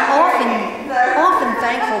often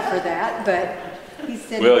thankful for that, but he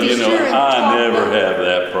said, Well, "Be you know, sure and I talk never loud." have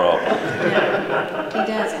that problem. Yeah,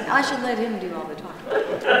 he doesn't. I should let him do all the talking.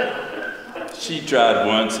 She tried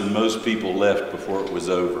once and most people left before it was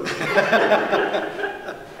over.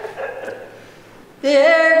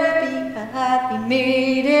 There will be a happy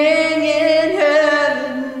meeting in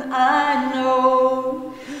heaven, I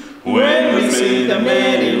know. When we see the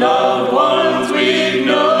many loved ones we've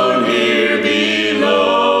known here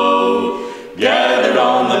below, gathered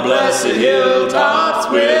on the blessed hilltops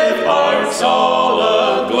with hearts all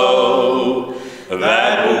aglow,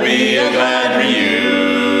 that will be a glad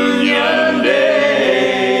reunion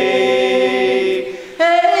day.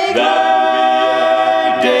 Hey,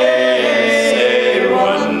 That day, a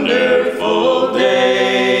wonderful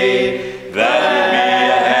day. That be a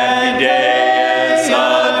happy day,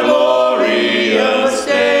 a glorious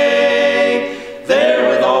day. There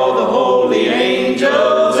with all the holy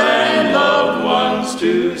angels and loved ones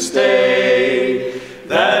to stay.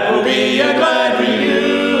 That will be a glad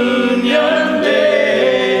reunion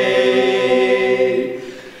day.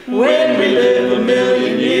 When we live a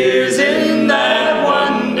million years in that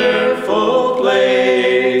wonderful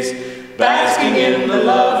place, basking in the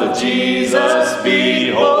love of Jesus,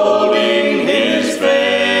 beholding his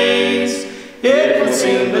face, it will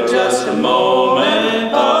seem but just a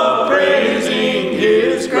moment of praising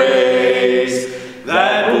his grace.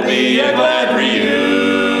 That will be a glad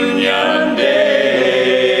reunion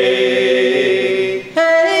day.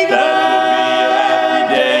 hey, That will be a happy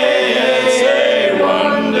day, a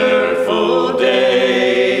wonderful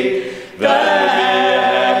day.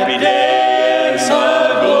 That will be a happy day, a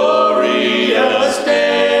glorious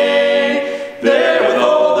day. There with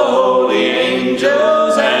all the holy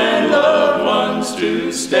angels and loved ones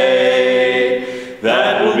to stay.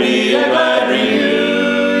 That will be a glad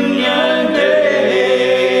reunion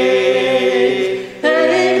day.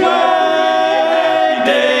 hey, Glad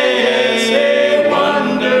day, a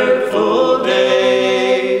wonderful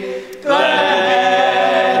day.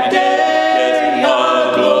 Glad day, a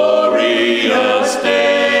glorious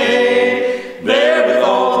day. There with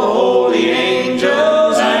all the holy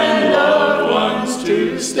angels and loved ones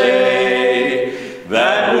to stay.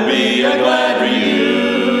 That will be a glad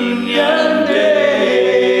reunion day.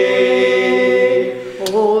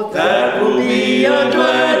 oh, That will be a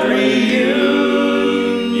glad reunion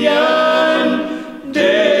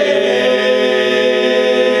day.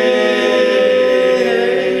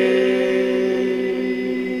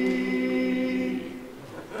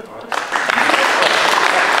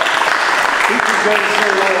 We could go so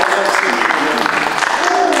long. Let's see.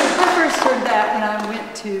 I first heard that when I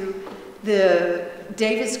went to the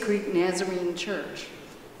Davis Creek Nazarene Church,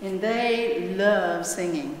 and they love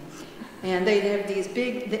singing. And they'd have these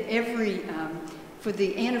big, for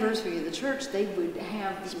the anniversary of the church, they would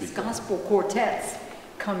have these gospel quartets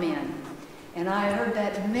come in. And I heard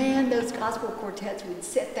that, man, those gospel quartets would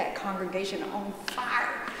set that congregation on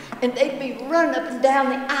fire. And they'd be running up and down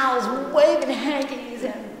the aisles, waving hankies,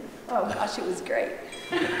 and oh gosh, it was great.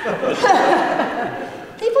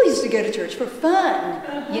 People used to go to church for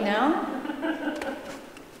fun, you know?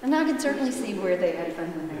 And I can certainly see where they had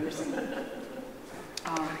fun when they were singing.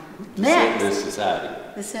 All right. Next, This is hiding.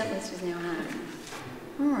 the set list is now hiding.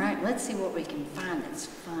 All right, let's see what we can find that's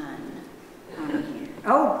fun on here.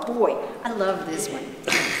 Oh boy, I love this one.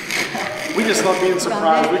 We just love being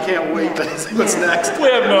surprised. We can't wait to see what's Yeah. next. We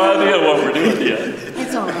have no idea what we're doing yet.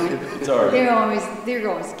 It's all right. It's all right. They're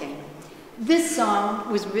always game. This song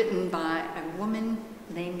was written by a woman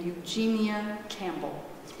named Eugenia Campbell.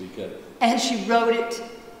 Speak up. And she wrote it,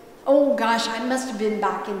 oh gosh, I must have been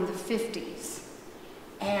back in the 50s.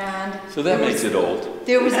 And So that makes it old.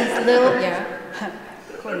 there was this little,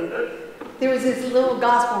 There was this little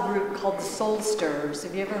gospel group called the Soul Stirrers.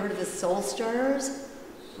 Have you ever heard of the Soul Stirrers?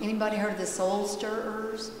 Anybody heard of the Soul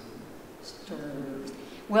Stirrers? Stirrers.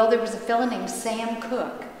 Well, there was a fellow named Sam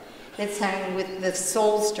Cooke that sang with the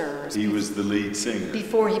Soul Stirrers. He was the lead singer.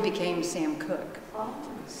 Before he became Sam Cooke.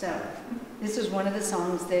 So, this is one of the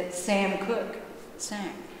songs that Sam Cooke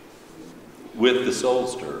sang. With the Soul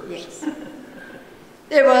Stirrers. Yes.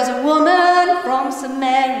 There was a woman from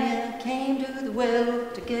Samaria, came to the well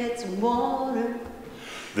to get some water.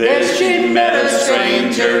 There she met a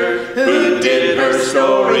stranger who did her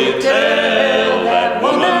story tell. That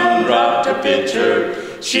woman dropped a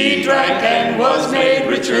pitcher, she drank and was made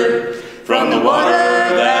richer from the water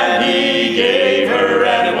that he gave her,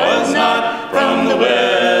 and it was not from the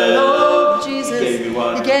well. Oh, Jesus, He gave me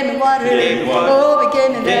water. He gave me water. He gave me water. Oh, He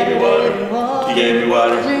gave me He gave me water. He gave me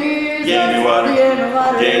water. Jesus, Gave me water. He gave me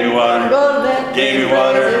water. Gave me water. Oh, let Gave me His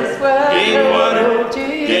water. praises swell. Gave me water. Oh,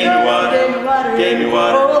 Jesus, Gave me water. He gave me water. Gave me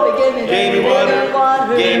water. Oh, He gave me Gave me water.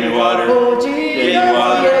 Gave me water. Oh, Jesus, Gave me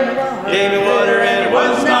water. He gave me water. Gave me water, and it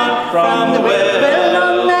was not from the well.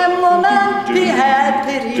 Well, on that woman, He had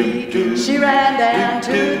pity. She ran down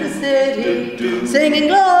to the city, singing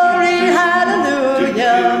glory,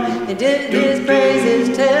 hallelujah. And did His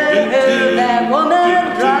praises tell her. That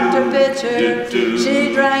woman dropped her pitcher.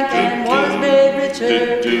 She drank and was made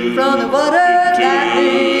richer from the water that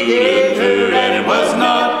He gave her. And it was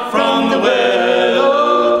not from the well.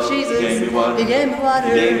 Oh, Jesus, He gave me water. He gave me water.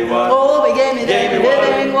 He gave me water. Oh, He gave me He gave that me water.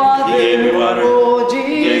 living water. He gave me water. Oh,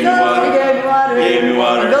 Jesus, He gave me water. He gave me water. He gave me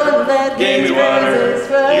water. Don't let He gave His me water. praises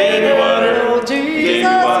swell. He gave me water. Oh, He Jesus, gave me He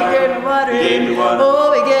water. gave me water. He gave me water. Oh,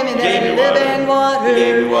 He gave me He that gave me water. living water. He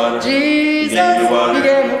gave me water. Jesus, He gave me water. He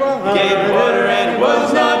gave me water. He gave me water, and it was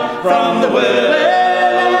not from the well. Well,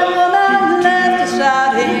 that woman left us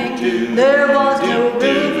shouting. There was no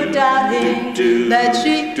room for doubting that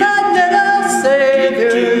she had met a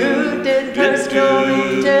Savior who did her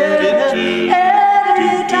story tell.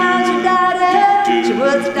 Every time she doubted, she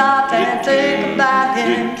would stop and think about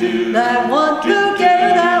Him. That one who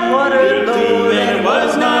gave that water, Lord, and it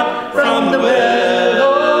was not from the well.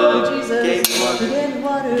 Oh, Jesus, Gave me water. He gave me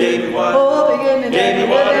water. Gave me water. Oh, He gave me Gave me that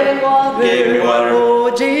water. living water. Gave me water. Oh,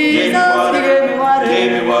 Jesus, Gave me water. He gave me water.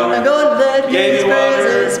 Gave me water. I'm gonna let Gave His me water.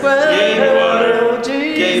 praises swell. Gave me water. Oh,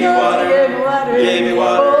 Jesus, Gave me water. He gave me water. Gave me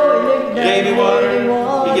water. Oh, He Gave me water.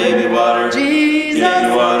 He gave me water. Jesus, Gave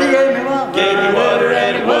me water. He gave me water. Gave me water,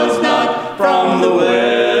 and it was not from the well.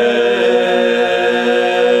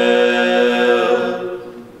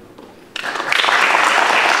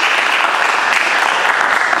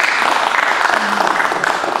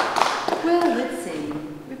 Well, let's see.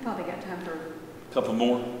 We probably got time for. Couple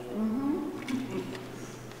more.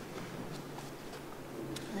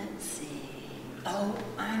 Let's see. Oh,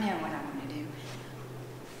 I know what I want to do.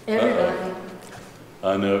 Everybody.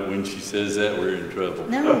 I know when she says that, we're in trouble.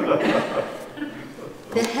 No.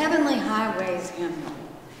 The Heavenly Highways hymnal.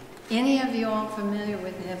 Any of you all familiar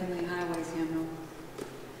with the Heavenly Highways hymnal?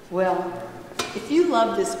 Well, if you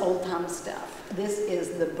love this old time stuff, this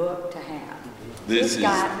is the book to have. This is-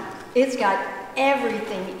 It's got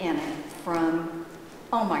everything in it from,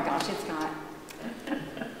 oh my gosh,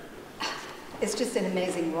 it's just an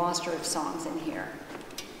amazing roster of songs in here.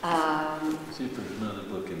 See if there's another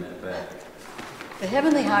book in that back. The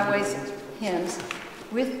Heavenly Highways hymns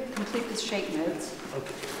complete with shape notes.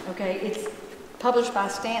 Okay, it's published by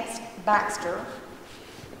Stance Baxter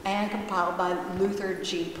and compiled by Luther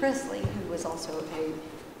G. Presley, who was also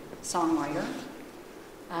a songwriter.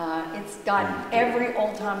 It's got every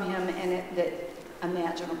old-time hymn in it that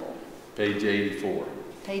imaginable. Page 84.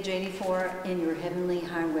 Page 84 in your Heavenly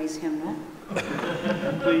Highways hymnal.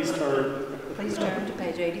 Please turn. Please turn to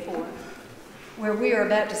page 84, where we are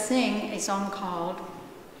about to sing a song called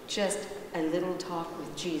Just a Little Talk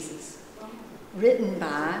with Jesus, written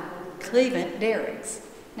by Cleavant Derricks.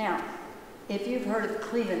 Now, if you've heard of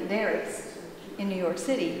Cleavant Derricks in New York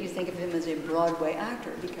City, you think of him as a Broadway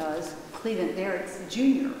actor because Cleavant Derricks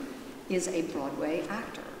Jr. is a Broadway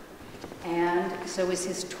actor, and so is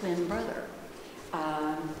his twin brother.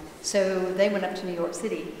 So they went up to New York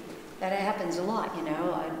City. That happens a lot, you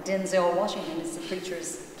know. Denzel Washington is the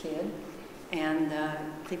preacher's kid, and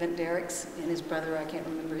Cleavant Derricks and his brother, I can't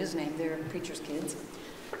remember his name, they're preacher's kids.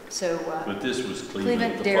 So But this was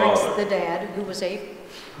Cleavant the Derricks, father. the dad, who was a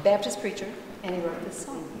Baptist preacher, and he wrote this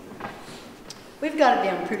song. We've got it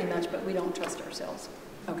down pretty much, but we don't trust ourselves.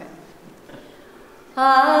 Okay.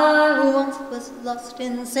 I once was lost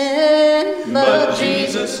in sin, But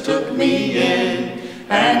Jesus took me in,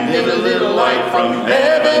 and lit a little light from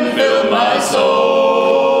heaven filled my soul.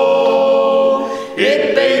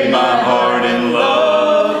 It bathed my heart in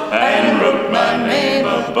love and broke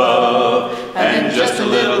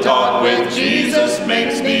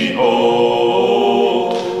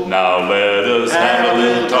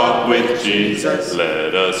with Jesus.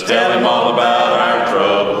 Let us tell him all about our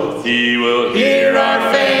troubles. He will hear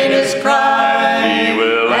our faintest cry. He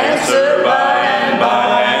will answer by and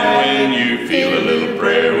by. And when you feel a little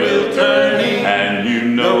prayer will turning, and you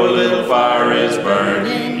know a little fire is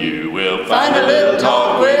burning, you will find a little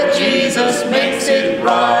talk with Jesus makes it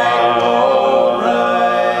right, all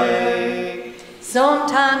right.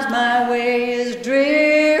 Sometimes my way is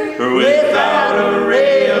drear, without a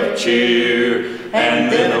ray of cheer,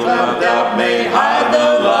 and then a cloud of doubt may hide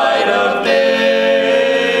the light of day.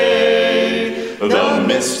 The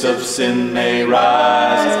mist of sin may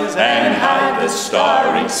rise and hide the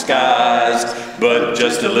starry skies, but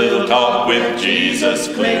just a little talk with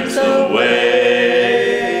Jesus clears the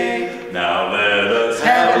way. Now let us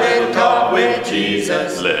have a little talk with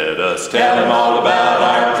Jesus. Let us tell him all about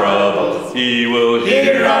our troubles. He will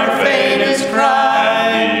hear our faintest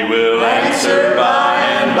cry. He will answer by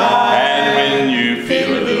and by. And when you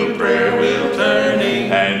feel a little prayer will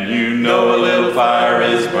turning, and you know a little fire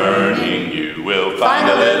is burning, you will find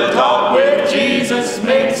a little talk with Jesus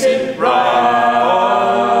makes it right.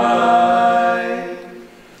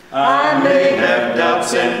 I may have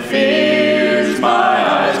doubts and fears, my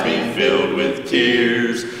eyes be filled with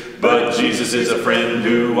tears, but Jesus is a friend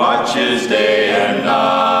who watches day and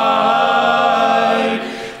night.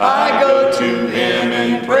 I go to him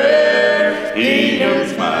in prayer, he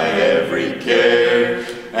knows my every care,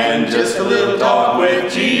 and just a little talk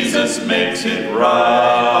with Jesus makes it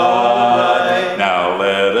right. Now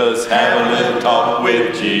let us have a little talk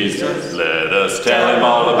with Jesus. Let us tell him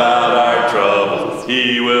all about our troubles.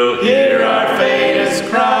 He will hear our faintest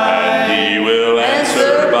cry. He will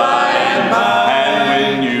answer by and by. And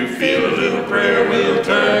when you feel a little prayer will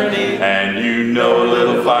turning, and you know a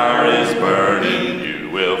little fire is burning, you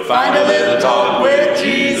will find a little talk with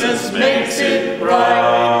Jesus makes it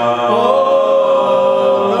right.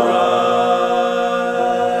 All right.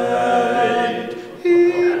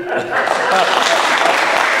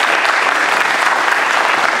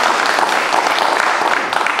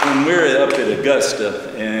 When we're up at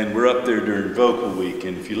Augusta, and we're up there during Vocal Week,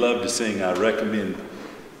 and if you love to sing, I recommend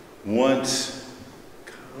Once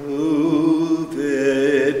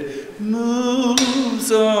COVID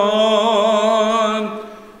Moves On.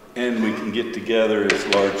 And we can get together as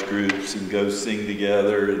large groups and go sing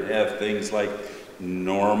together and have things like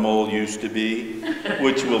normal used to be,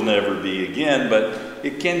 which will never be again, but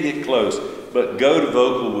it can get close. But go to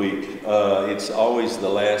Vocal Week. It's always the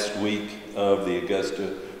last week of the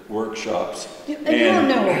Augusta workshops. You don't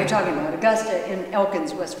know what we're talking about. Augusta in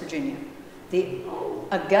Elkins, West Virginia. The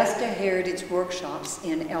Augusta Heritage Workshops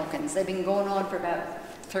in Elkins. They've been going on for about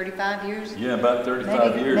 35 years. Yeah, about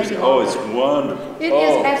 35 years. Maybe Oh, longer. it's wonderful. It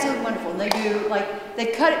is absolutely wonderful. And they do, like, they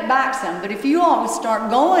cut it back some, but if you all would start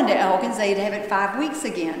going to Elkins, they'd have it 5 weeks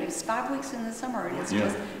again. It's 5 weeks in the summer, and it's Yeah,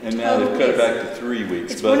 just and now they've cut it totally- back to 3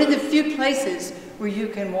 weeks. It's but one of the few places where you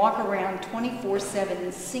can walk around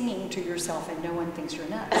 24/7 singing to yourself and no one thinks you're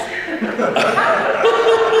nuts.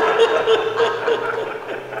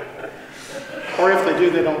 Or if they do,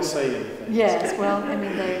 they don't say anything. Yes, well, I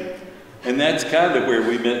mean, And that's kind of where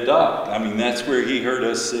we met Doc. I mean, that's where he heard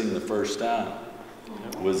us sing the first time,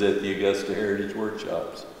 was at the Augusta Heritage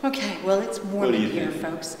Workshops. okay, well, it's warm What do in you here, think?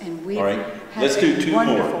 folks, and we've All right, had let's do a two more.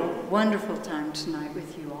 wonderful, wonderful time tonight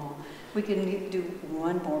with you all. We can do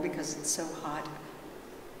one more because it's so hot.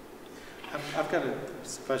 I've got a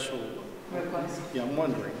special, Request? yeah, I'm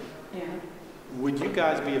wondering, Yeah. would you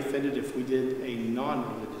guys be offended if we did a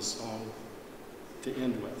non-religious song to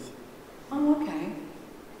end with? Oh, okay.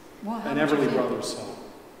 Well, how An would you Everly feel? Brothers song,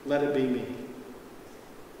 Let It Be Me.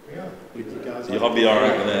 Yeah. Would you guys like Y'all be all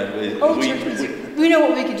right with that? Old church music. We know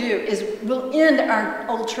what we could do is we'll end our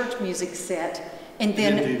old church music set, and We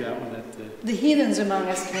didn't then do that one at the heathens among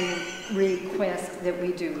us can request that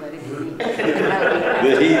we do Let It Be Me.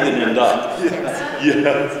 The heathen and Doc. Yes.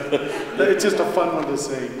 Yeah. It's just a fun one to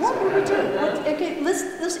sing. What we're gonna do? Okay,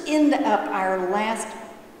 let's end up our last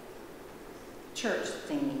church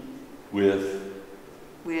theme With,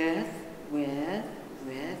 with.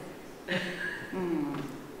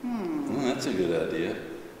 well, that's a good idea.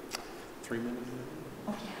 3 minutes.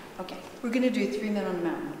 Oh yeah. Okay. We're gonna do 3 Men on the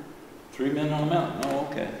Mountain. 3 Men on a Mountain. Oh,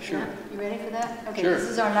 okay, sure. Yeah. You ready for that? Okay. Sure. This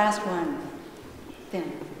is our last one.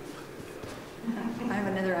 Then I have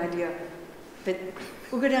another idea, but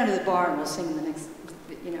we'll go down to the bar and we'll sing the next.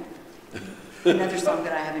 You know, another song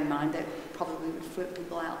that I have in mind that probably would flip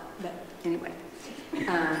people out. But anyway.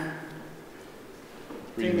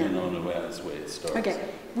 3 Men on a Mountain, that's the way it starts. Okay,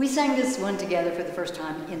 we sang this one together for the first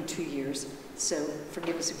time in 2 years, so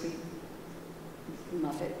forgive us if we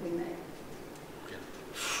muff it, we may.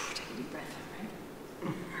 Take a deep breath, all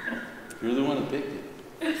right? You're the one that picked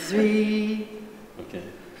it. Three Okay.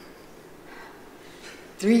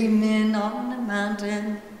 men on a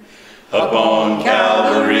mountain. Up on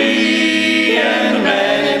Calvary, and the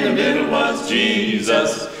man in the middle was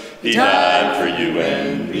Jesus. He died for you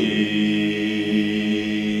and me.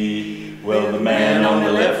 Well, the man on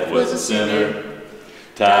the left was a sinner,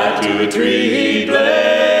 tied to a tree he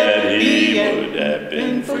bled. He would have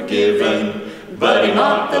been forgiven, but he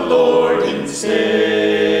mocked the Lord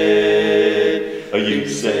instead. You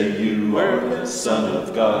say you are the Son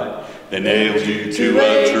of God, they nailed you to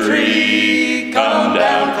a tree. Come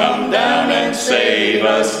down and save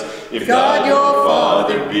us, if God your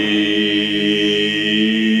Father be.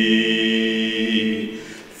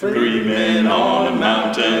 3 men on a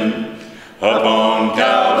mountain, up on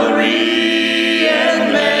Calvary, and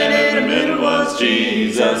the man in the middle was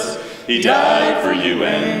Jesus. He died for you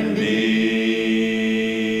and me.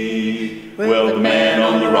 Well, the man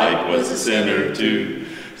on the right was a sinner too,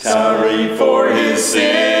 sorry for his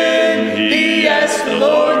sin. He asked the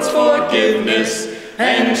Lord's forgiveness,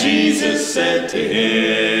 and Jesus said to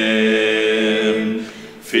him,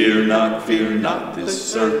 fear not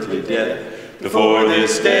this earthly death. Before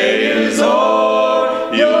this day is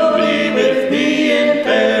o'er, you'll be with me in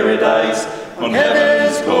paradise on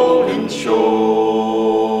heaven's golden shore.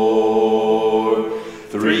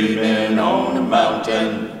 3 men on a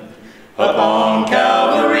mountain, up on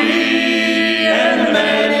Calvary, and the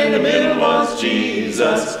man in the middle was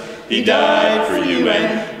Jesus. He died for you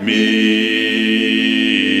and me.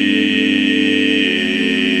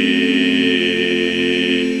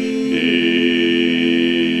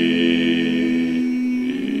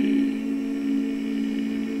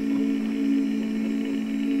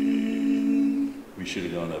 We should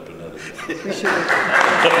have gone up another one. We should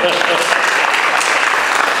have.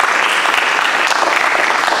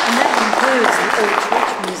 And that includes the old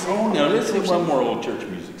church music. Oh, no, let's do one more old church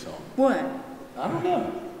music song. What? I don't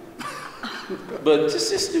know. But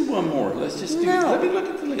just do one more. Let's just do. No. Let me look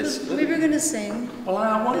at the list. We were going to sing. Well,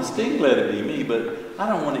 I want to sing "Let It Be Me," but I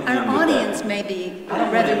don't want to end Our with audience that. may be I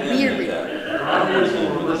don't rather want to end with weary. that. I don't want to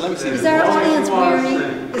end with that. Let me see. Is our audience weary?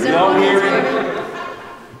 Is our Y'all audience weary? weary?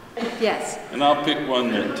 Yes. And I'll pick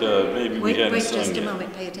one that maybe we haven't Wait sung just a yet.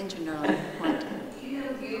 moment. Pay attention, darling. What?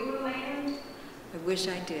 I wish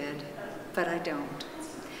I did, but I don't.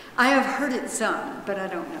 I have heard it sung, but I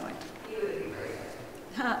don't know it.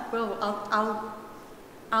 Well,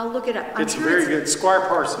 I'll look it up. It's very good. Squire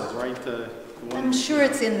Parsons, right? The one. I'm sure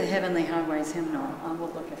it's in the Heavenly Highways hymnal. I will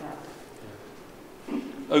look it up.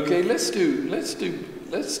 Okay, let's do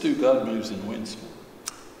God Moves in Windstorm.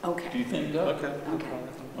 Do Okay. you think, Doug? Okay. Okay.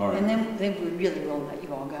 All right. And then we really will let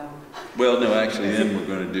you all go. Well, no, actually, then we're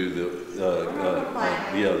going to do the other.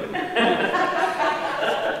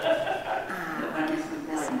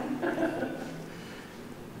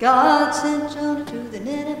 God sent Jonah to the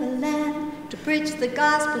Nineveh land to preach the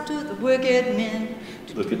gospel to the wicked men.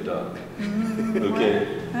 Look at Doug.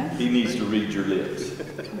 Okay, Right? he needs to read your lips.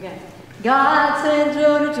 Okay. God sent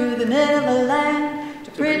Jonah to the Nineveh land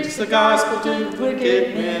to preach the gospel to the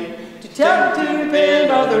wicked men, to tell them to repent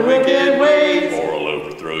of their wicked ways. Or I'll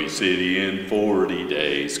overthrow your city in 40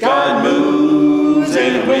 days. God moves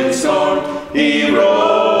in a windstorm. He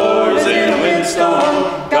roars in a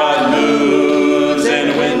windstorm. God moves in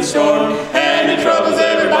a windstorm. And he troubles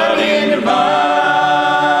everybody in their mind.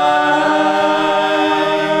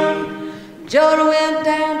 Jonah went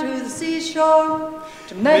down to the seashore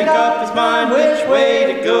to make up his mind which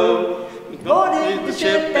way to go. He boarded the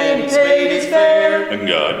ship and he paid his fare. And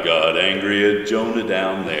God got angry at Jonah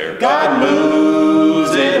down there. God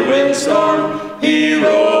moves in a windstorm. He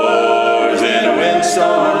roars in a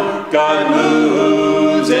windstorm. God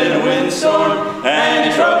moves in a windstorm. And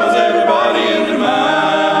he troubles everybody in their mind.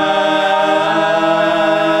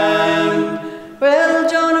 Well,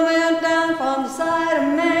 Jonah went down from the side of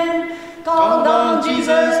man, called on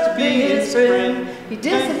Jesus to be his friend. He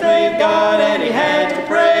disobeyed God and he had to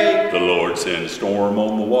pray. The Lord sent a storm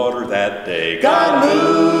on the water that day. God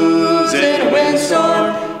moves in a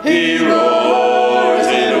windstorm. He roars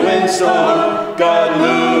in a windstorm. God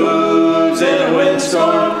moves in a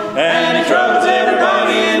windstorm. And he troubles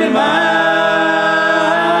everybody in their mind.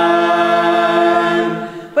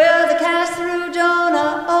 Well, they cast threw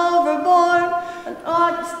Jonah overboard, and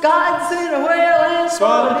God sent a whale and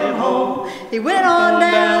swallowed him whole. He went on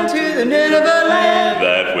down to the Nineveh land.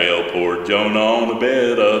 That whale poured Jonah on a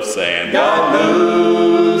bed of sand. God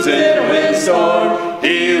moves in a windstorm.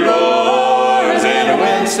 He roars in a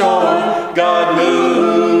windstorm. God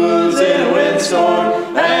moves in a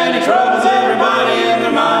windstorm. And he troubles everybody in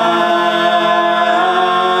their mind.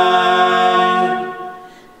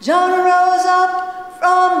 Jonah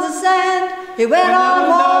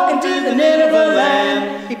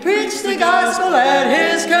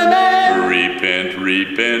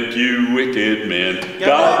repent, you wicked men.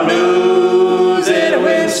 God moves in a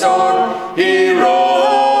windstorm. He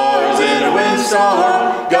roars in a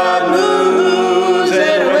windstorm. God moves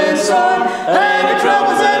in a windstorm. And he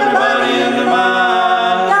troubles everybody in their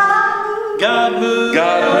mind. God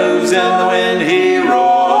moves in the wind. He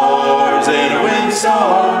roars in a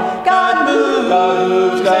windstorm. God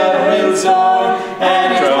moves in a windstorm.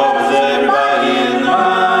 And he troubles everybody in their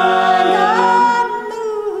mind.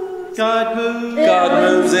 God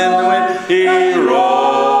moves in the wind. He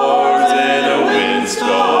roars in a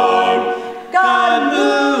windstorm. God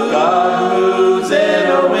moves in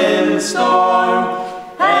a windstorm.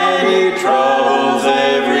 And he troubles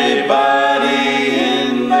everybody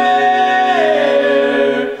in their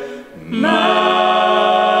mind.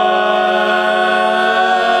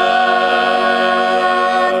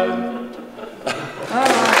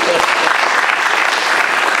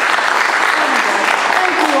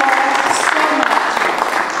 Thank you all so much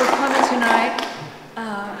for coming tonight.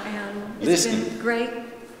 And it's Listening. been great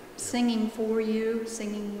singing for you,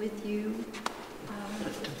 singing with you.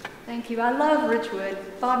 Thank you. I love Richwood.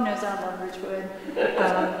 Bob knows I love Richwood.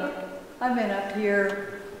 I've been up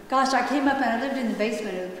here. Gosh, I came up and I lived in the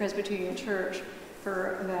basement of the Presbyterian Church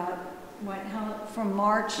for about, from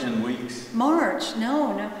March. 10 weeks. March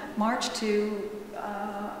to,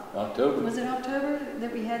 October. was it October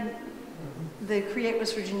that we had the Create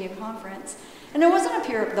West Virginia conference? And I wasn't up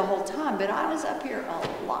here the whole time, but I was up here a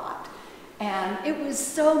lot. And it was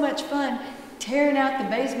so much fun tearing out the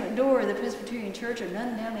basement door of the Presbyterian Church and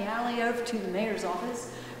running down the alley over to the mayor's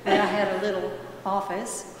office, where I had a little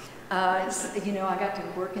office. You know, I got to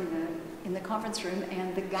work in the conference room,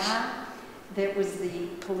 and the guy that was the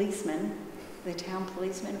policeman, the town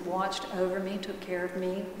policeman, watched over me, took care of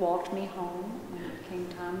me, walked me home when it came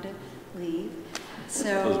time to leave.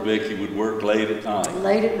 So Because Becky would work late at night.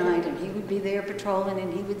 late at night, and he would be there patrolling,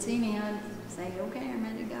 and he would see me and say, "Okay, I'm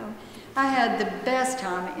ready to go." I had the best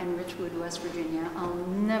time in Richwood, West Virginia. I'll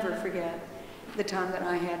never forget the time that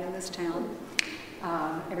I had in this town.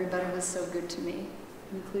 Everybody was so good to me,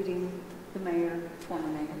 including the mayor, former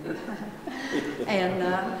mayor. And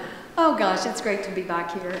oh gosh, it's great to be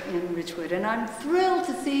back here in Richwood. And I'm thrilled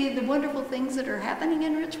to see the wonderful things that are happening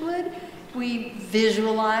in Richwood. We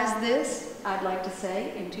visualized this, I'd like to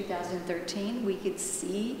say, in 2013. We could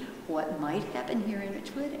see what might happen here in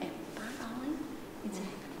Richwood, and by golly, it's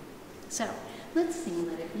happening. So let's sing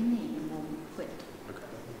Let It Be Me, and we'll quit.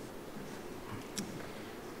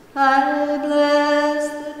 I bless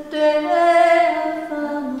the day I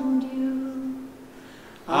found you.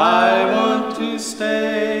 I want to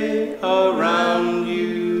stay around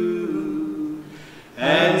you,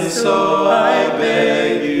 and so I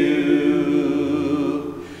beg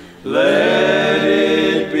you, let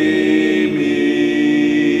it be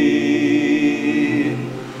me.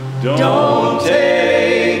 Don't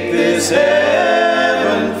take this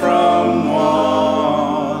heaven from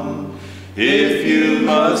one, if you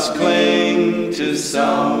must cling to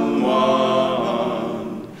someone,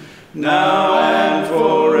 now and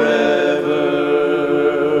forever.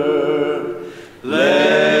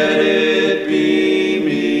 Let it be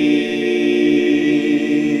me.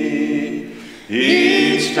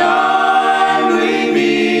 Each time we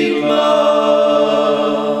meet, love,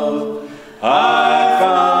 I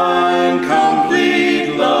find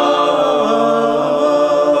complete love.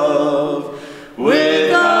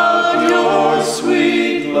 Without your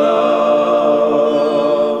sweet love,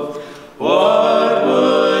 what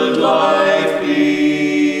would life be?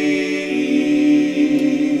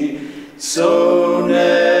 So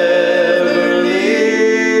never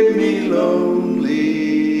leave me lonely.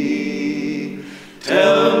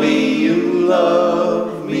 Tell me you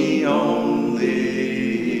love me only,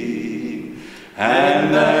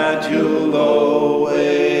 and that you'll always